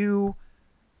fight you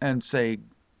and say,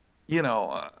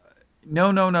 no,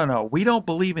 no, no, no. We don't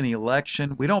believe in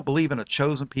election. We don't believe in a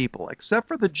chosen people, except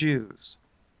for the Jews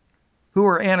who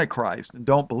are antichrist and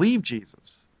don't believe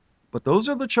Jesus. But those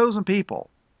are the chosen people.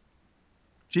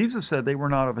 Jesus said they were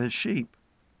not of his sheep.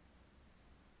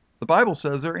 The Bible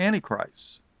says they're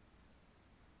antichrists.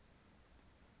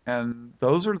 And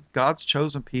those are God's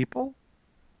chosen people?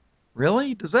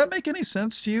 Really? Does that make any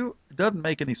sense to you? It doesn't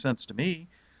make any sense to me.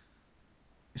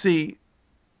 You see,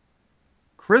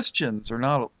 Christians are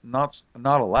not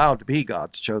allowed to be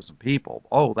God's chosen people.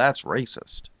 Oh, that's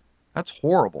racist. That's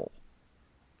horrible.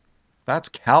 That's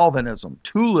Calvinism.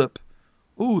 Tulip.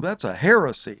 Ooh, that's a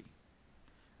heresy.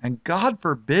 And God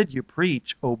forbid you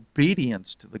preach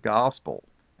obedience to the gospel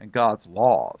and God's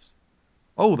laws.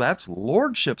 Oh, that's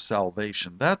lordship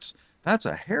salvation. That's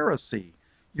a heresy.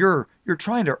 You're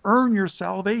trying to earn your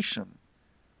salvation.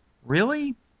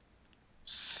 Really?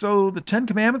 So the Ten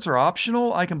Commandments are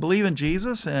optional? I can believe in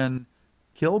Jesus and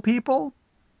kill people,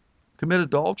 commit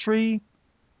adultery,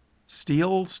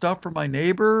 steal stuff from my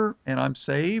neighbor, and I'm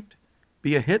saved?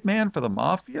 Be a hitman for the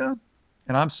mafia,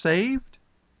 and I'm saved?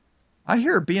 I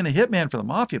hear being a hitman for the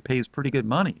mafia pays pretty good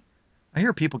money. I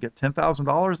hear people get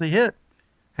 $10,000 a hit.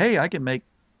 Hey, I can make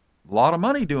a lot of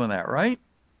money doing that, right?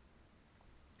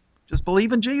 Just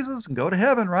believe in Jesus and go to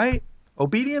heaven, right?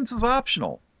 Obedience is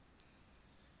optional.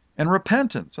 And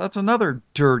repentance, that's another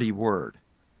dirty word.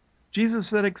 Jesus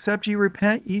said, except ye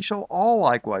repent, ye shall all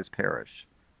likewise perish.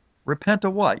 Repent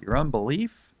of what? Your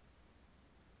unbelief?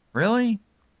 Really?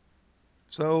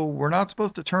 So we're not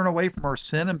supposed to turn away from our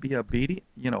sin and be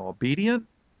obedient?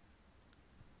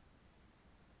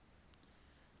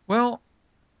 Well,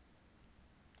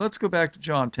 let's go back to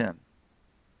John 10.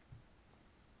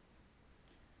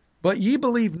 But ye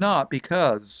believe not,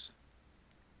 because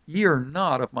ye are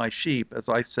not of my sheep, as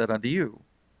I said unto you.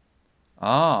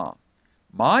 Ah,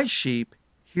 my sheep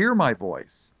hear my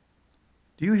voice.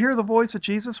 Do you hear the voice of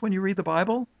Jesus when you read the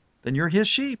Bible? Then you're his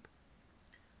sheep.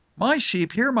 My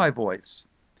sheep hear my voice,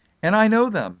 and I know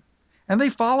them, and they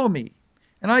follow me,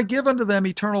 and I give unto them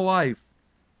eternal life,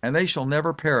 and they shall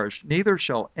never perish, neither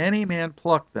shall any man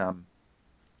pluck them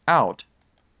out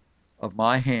of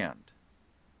my hand.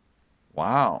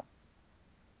 Wow.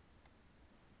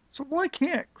 So why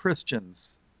can't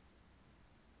Christians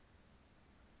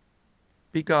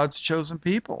be God's chosen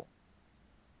people?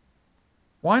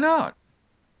 Why not?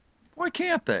 Why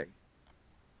can't they?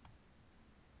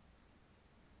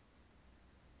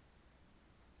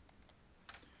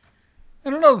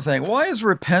 And another thing, why is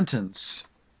repentance,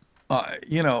 why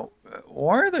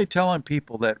are they telling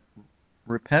people that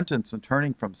repentance and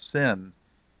turning from sin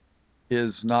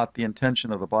is not the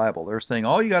intention of the Bible. They're saying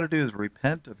all you got to do is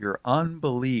repent of your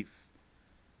unbelief.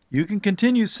 You can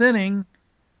continue sinning,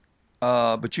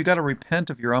 but you got to repent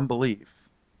of your unbelief.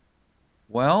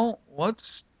 Well,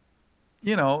 let's,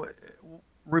 you know,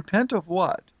 repent of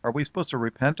what? Are we supposed to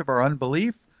repent of our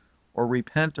unbelief or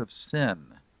repent of sin?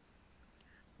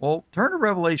 Well, turn to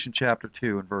Revelation chapter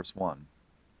 2 and verse 1.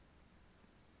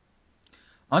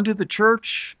 Unto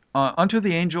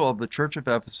the angel of the church of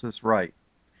Ephesus write,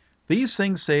 These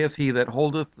things saith he that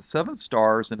holdeth the 7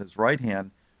 stars in his right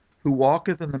hand, who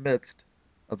walketh in the midst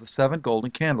of the 7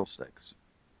 golden candlesticks.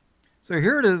 So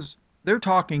here it is, they're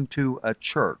talking to a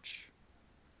church.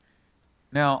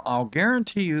 Now, I'll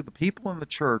guarantee you the people in the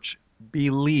church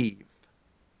believe.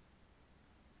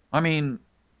 I mean,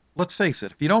 let's face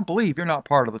it, if you don't believe, you're not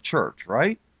part of the church,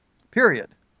 right? Period.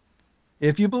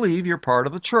 If you believe, you're part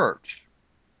of the church.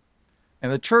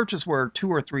 And the church is where 2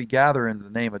 or 3 gather in the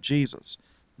name of Jesus,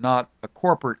 not a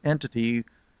corporate entity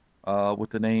with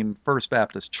the name First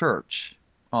Baptist Church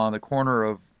on the corner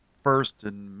of First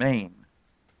and Main.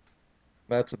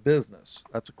 That's a business.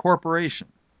 That's a corporation,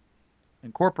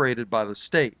 incorporated by the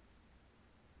state.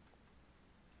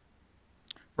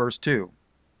 Verse 2.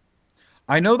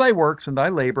 I know thy works and thy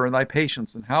labor and thy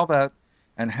patience, and how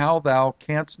thou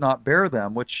canst not bear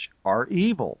them which are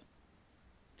evil,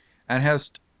 and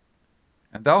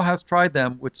thou hast tried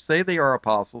them which say they are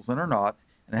apostles and are not,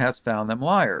 and hast found them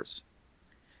liars,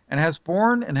 and hast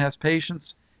borne and hast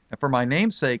patience, and for my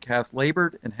name's sake hast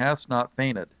labored and hast not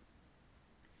fainted.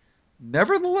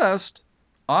 Nevertheless,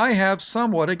 I have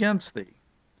somewhat against thee,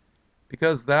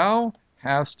 because thou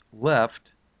hast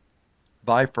left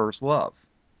thy first love.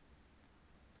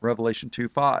 Revelation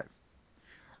 2:5.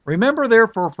 Remember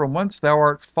therefore from whence thou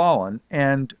art fallen,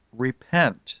 and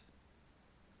repent.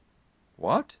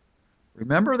 What?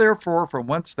 Remember therefore from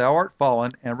whence thou art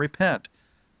fallen, and repent.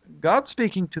 God's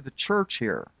speaking to the church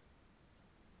here.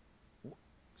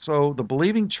 So the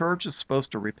believing church is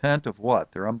supposed to repent of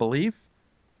what? Their unbelief?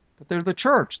 But they're the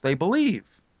church. They believe.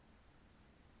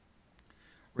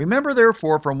 Remember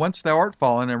therefore from whence thou art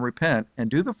fallen, and repent,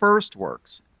 and do the first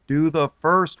works. Do the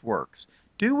first works.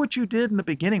 Do what you did in the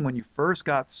beginning when you first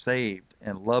got saved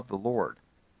and loved the Lord.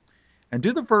 And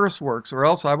do the first works, or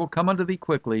else I will come unto thee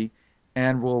quickly,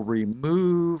 and will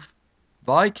remove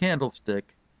thy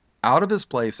candlestick out of his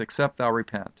place, except thou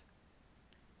repent.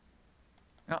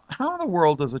 Now, how in the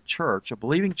world does a church, a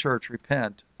believing church,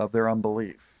 repent of their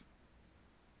unbelief?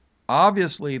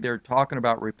 Obviously, they're talking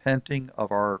about repenting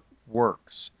of our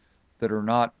works that are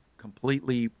not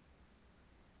completely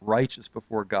righteous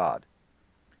before God.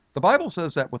 The Bible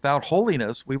says that without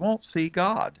holiness, we won't see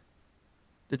God.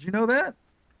 Did you know that?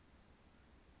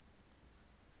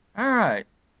 All right.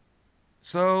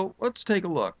 So let's take a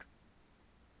look.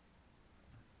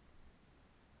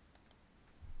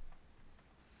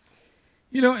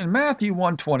 You know, in Matthew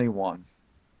 1:21,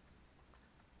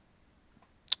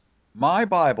 my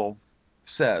Bible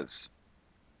says,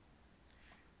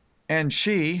 And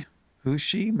she, who's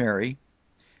she? Mary,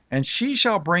 and she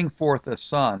shall bring forth a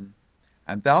son,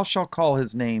 and thou shalt call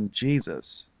his name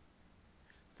Jesus,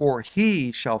 for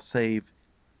he shall save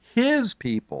his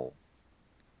people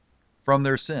from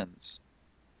their sins.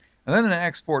 And then in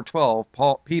Acts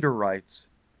 4:12, Peter writes,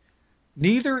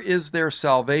 Neither is there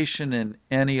salvation in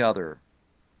any other,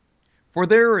 for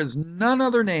there is none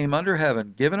other name under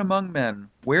heaven given among men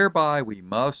whereby we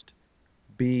must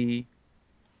be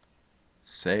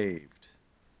saved.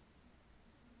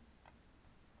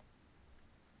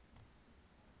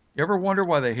 You ever wonder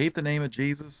why they hate the name of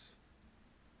Jesus?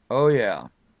 Oh, yeah.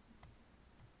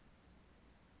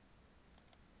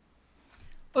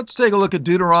 Let's take a look at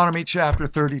Deuteronomy chapter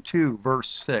 32, verse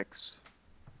 6.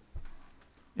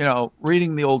 You know,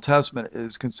 reading the Old Testament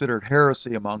is considered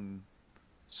heresy among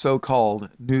so-called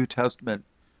New Testament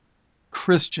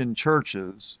Christian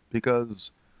churches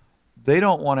because they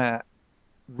don't want to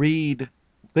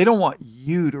they don't want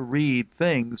you to read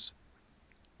things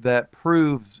that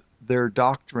proves their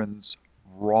doctrines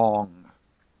wrong.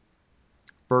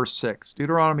 Verse 6,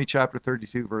 Deuteronomy chapter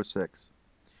 32, verse 6.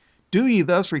 Do ye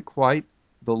thus requite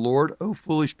the Lord, O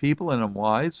foolish people and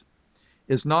unwise?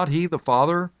 Is not he the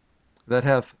Father that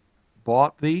hath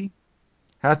bought thee?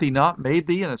 Hath he not made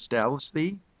thee and established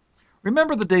thee?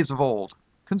 Remember the days of old.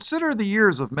 Consider the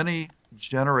years of many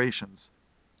generations.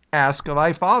 Ask of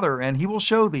thy father, and he will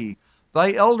show thee,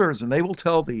 thy elders, and they will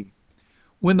tell thee.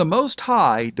 When the Most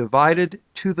High divided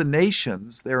to the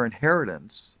nations their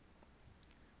inheritance,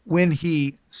 when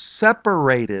he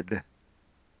separated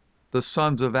the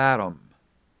sons of Adam.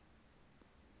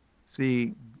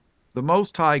 See, the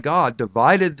Most High God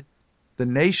divided the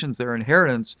nations their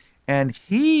inheritance, and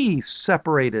he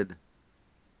separated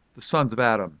the sons of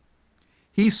Adam.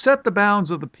 He set the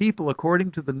bounds of the people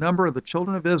according to the number of the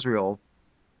children of Israel.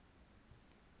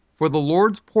 For the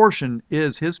Lord's portion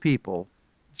is his people.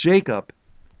 Jacob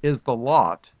is the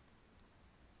lot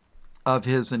of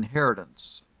his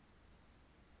inheritance.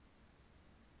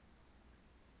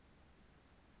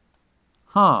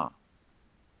 Huh.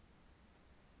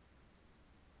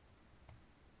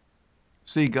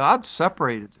 See, God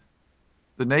separated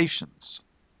the nations.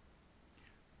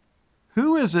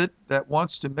 Who is it that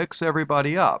wants to mix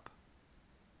everybody up?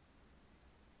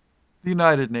 The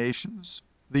United Nations,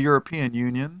 the European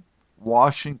Union,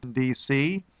 Washington,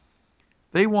 D.C.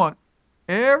 They want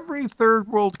every third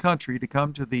world country to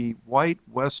come to the white,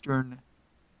 Western,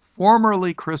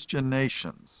 formerly Christian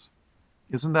nations.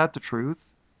 Isn't that the truth?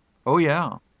 Oh,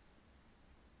 yeah.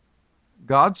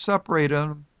 God separated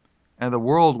them, and the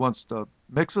world wants to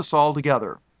mix us all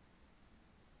together.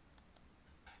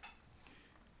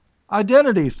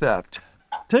 Identity theft.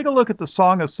 Take a look at the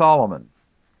Song of Solomon.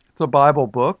 It's a Bible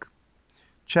book,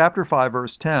 chapter 5,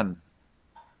 verse 10.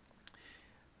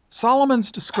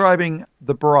 Solomon's describing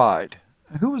the bride.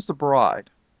 Who is the bride?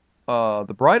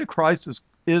 The bride of Christ is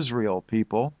Israel,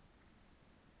 people.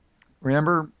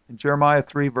 Remember in Jeremiah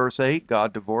 3, verse 8,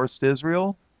 God divorced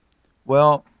Israel?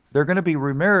 Well, they're going to be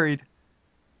remarried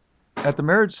at the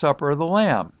marriage supper of the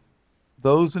Lamb,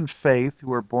 those in faith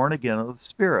who are born again of the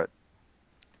Spirit.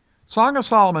 Song of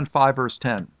Solomon 5, verse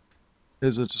 10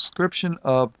 is a description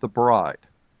of the bride.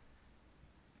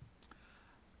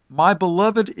 My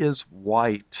beloved is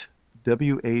white,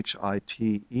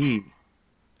 W-H-I-T-E.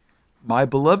 My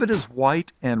beloved is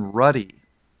white and ruddy,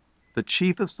 the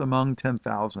chiefest among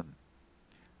 10,000.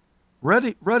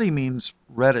 Ruddy means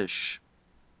reddish.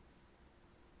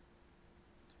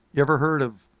 You ever heard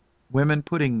of women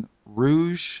putting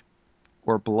rouge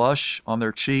or blush on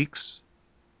their cheeks?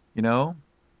 You know?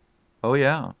 Oh,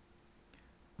 yeah.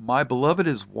 My beloved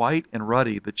is white and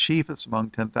ruddy, the chiefest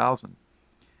among 10,000.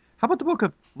 How about the book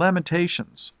of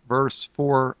Lamentations,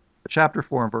 chapter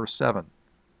 4 and verse 7?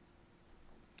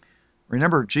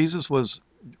 Remember Jesus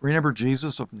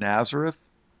of Nazareth?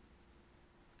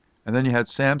 And then you had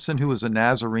Samson, who was a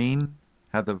Nazarene,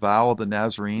 had the vow of the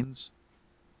Nazarenes.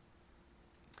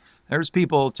 There's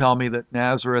people who tell me that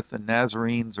Nazareth and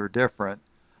Nazarenes are different.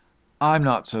 I'm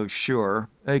not so sure.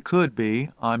 They could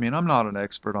be. I mean, I'm not an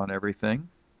expert on everything.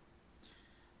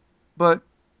 But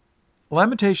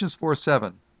Lamentations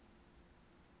 4:7.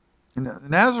 The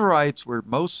Nazarites were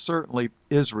most certainly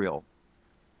Israel.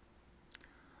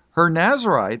 Her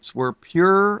Nazarites were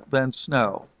purer than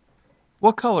snow.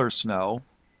 What color is snow?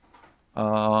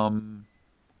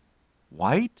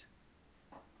 White?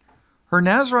 Her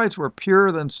Nazarites were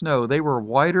purer than snow. They were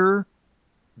whiter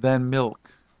than milk.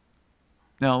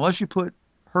 Now, unless you put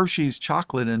Hershey's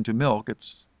chocolate into milk,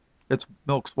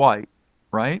 milk's white,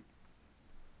 right?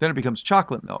 Then it becomes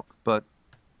chocolate milk, but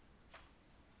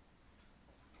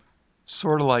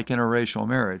sort of like interracial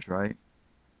marriage, right?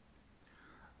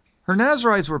 Her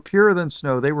Nazarites were purer than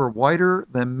snow. They were whiter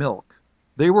than milk.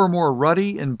 They were more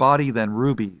ruddy in body than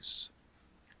rubies.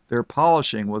 Their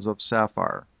polishing was of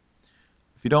sapphire.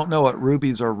 If you don't know it,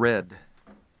 rubies are red.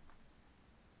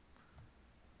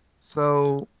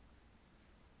 So,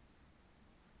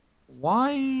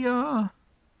 why,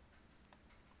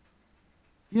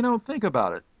 think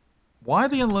about it. Why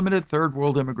the unlimited third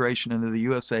world immigration into the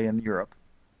USA and Europe?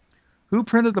 Who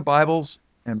printed the Bibles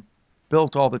and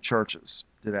built all the churches?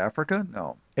 Did Africa?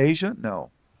 No. Asia?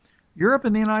 No. Europe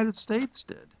and the United States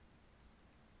did.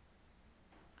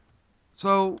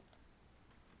 So,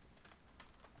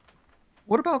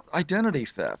 what about identity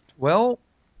theft? Well,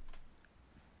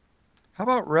 how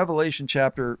about Revelation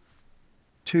chapter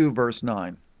 2, verse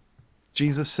 9?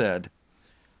 Jesus said,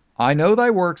 I know thy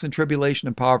works and tribulation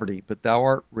and poverty, but thou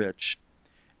art rich.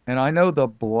 And I know the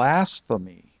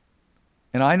blasphemy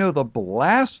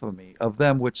of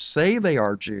them which say they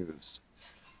are Jews,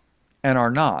 and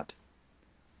are not,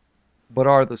 but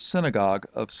are the synagogue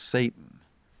of Satan.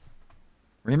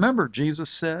 Remember, Jesus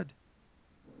said,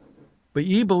 but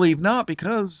ye believe not,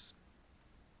 because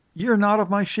ye are not of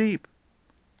my sheep.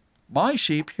 My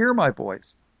sheep hear my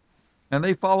voice, and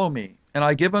they follow me, and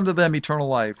I give unto them eternal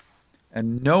life,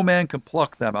 and no man can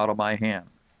pluck them out of my hand.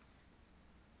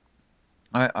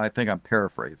 I think I'm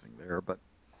paraphrasing there, but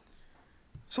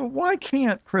so why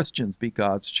can't Christians be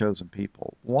God's chosen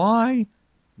people? Why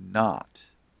not?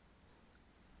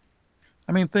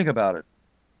 I mean, think about it.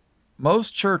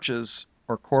 Most churches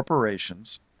or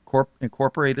corporations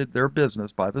incorporated their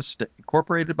business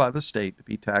incorporated by the state to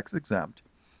be tax exempt.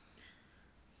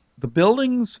 The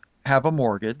buildings have a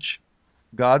mortgage.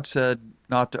 God said,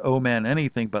 not to owe man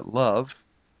anything but love.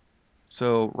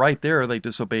 So right there, they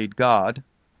disobeyed God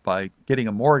by getting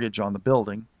a mortgage on the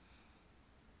building.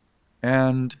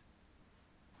 And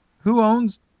who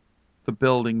owns the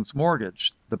building's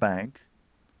mortgage? The bank.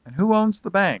 And who owns the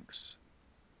banks?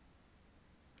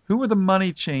 Who were the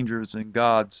money changers in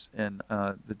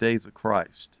the days of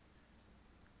Christ?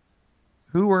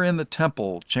 Who were in the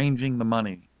temple changing the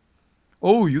money?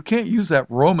 Oh, you can't use that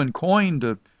Roman coin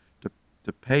to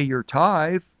pay your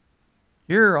tithe.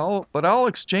 Here, I'll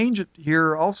exchange it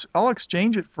here. I'll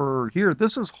exchange it for here.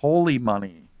 This is holy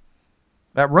money.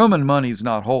 That Roman money's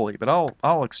not holy, but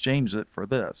I'll exchange it for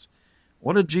this.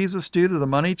 What did Jesus do to the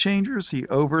money changers? He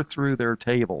overthrew their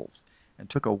tables and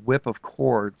took a whip of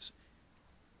cords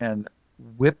and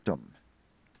whipped them.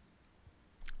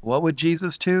 What would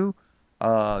Jesus do?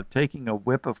 Taking a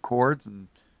whip of cords and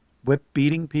whip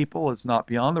beating people is not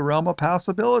beyond the realm of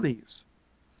possibilities.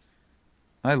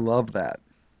 I love that.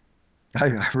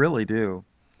 I really do.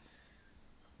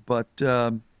 But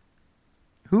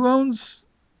who owns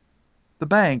the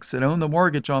banks that own the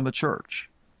mortgage on the church?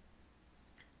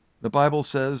 The Bible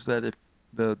says that if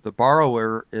the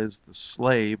borrower is the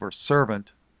slave or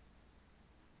servant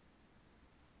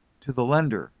to the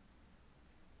lender.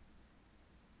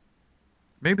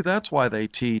 Maybe that's why they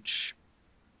teach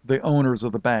the owners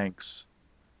of the banks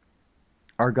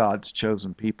are God's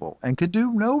chosen people and could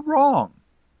do no wrong.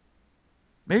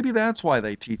 Maybe that's why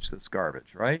they teach this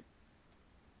garbage, right?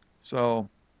 So,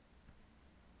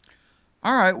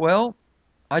 all right, well,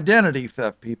 identity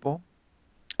theft, people.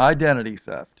 Identity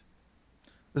theft.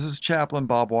 This is Chaplain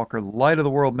Bob Walker, Light of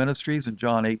the World Ministries. In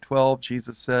John 8:12,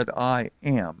 Jesus said, I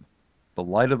am the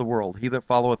light of the world. He that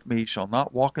followeth me shall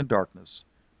not walk in darkness,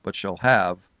 but shall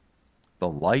have the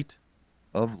light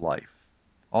of life.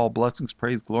 All blessings,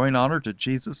 praise, glory, and honor to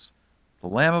Jesus, the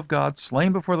Lamb of God,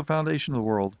 slain before the foundation of the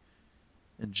world.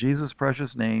 In Jesus'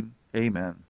 precious name,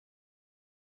 amen.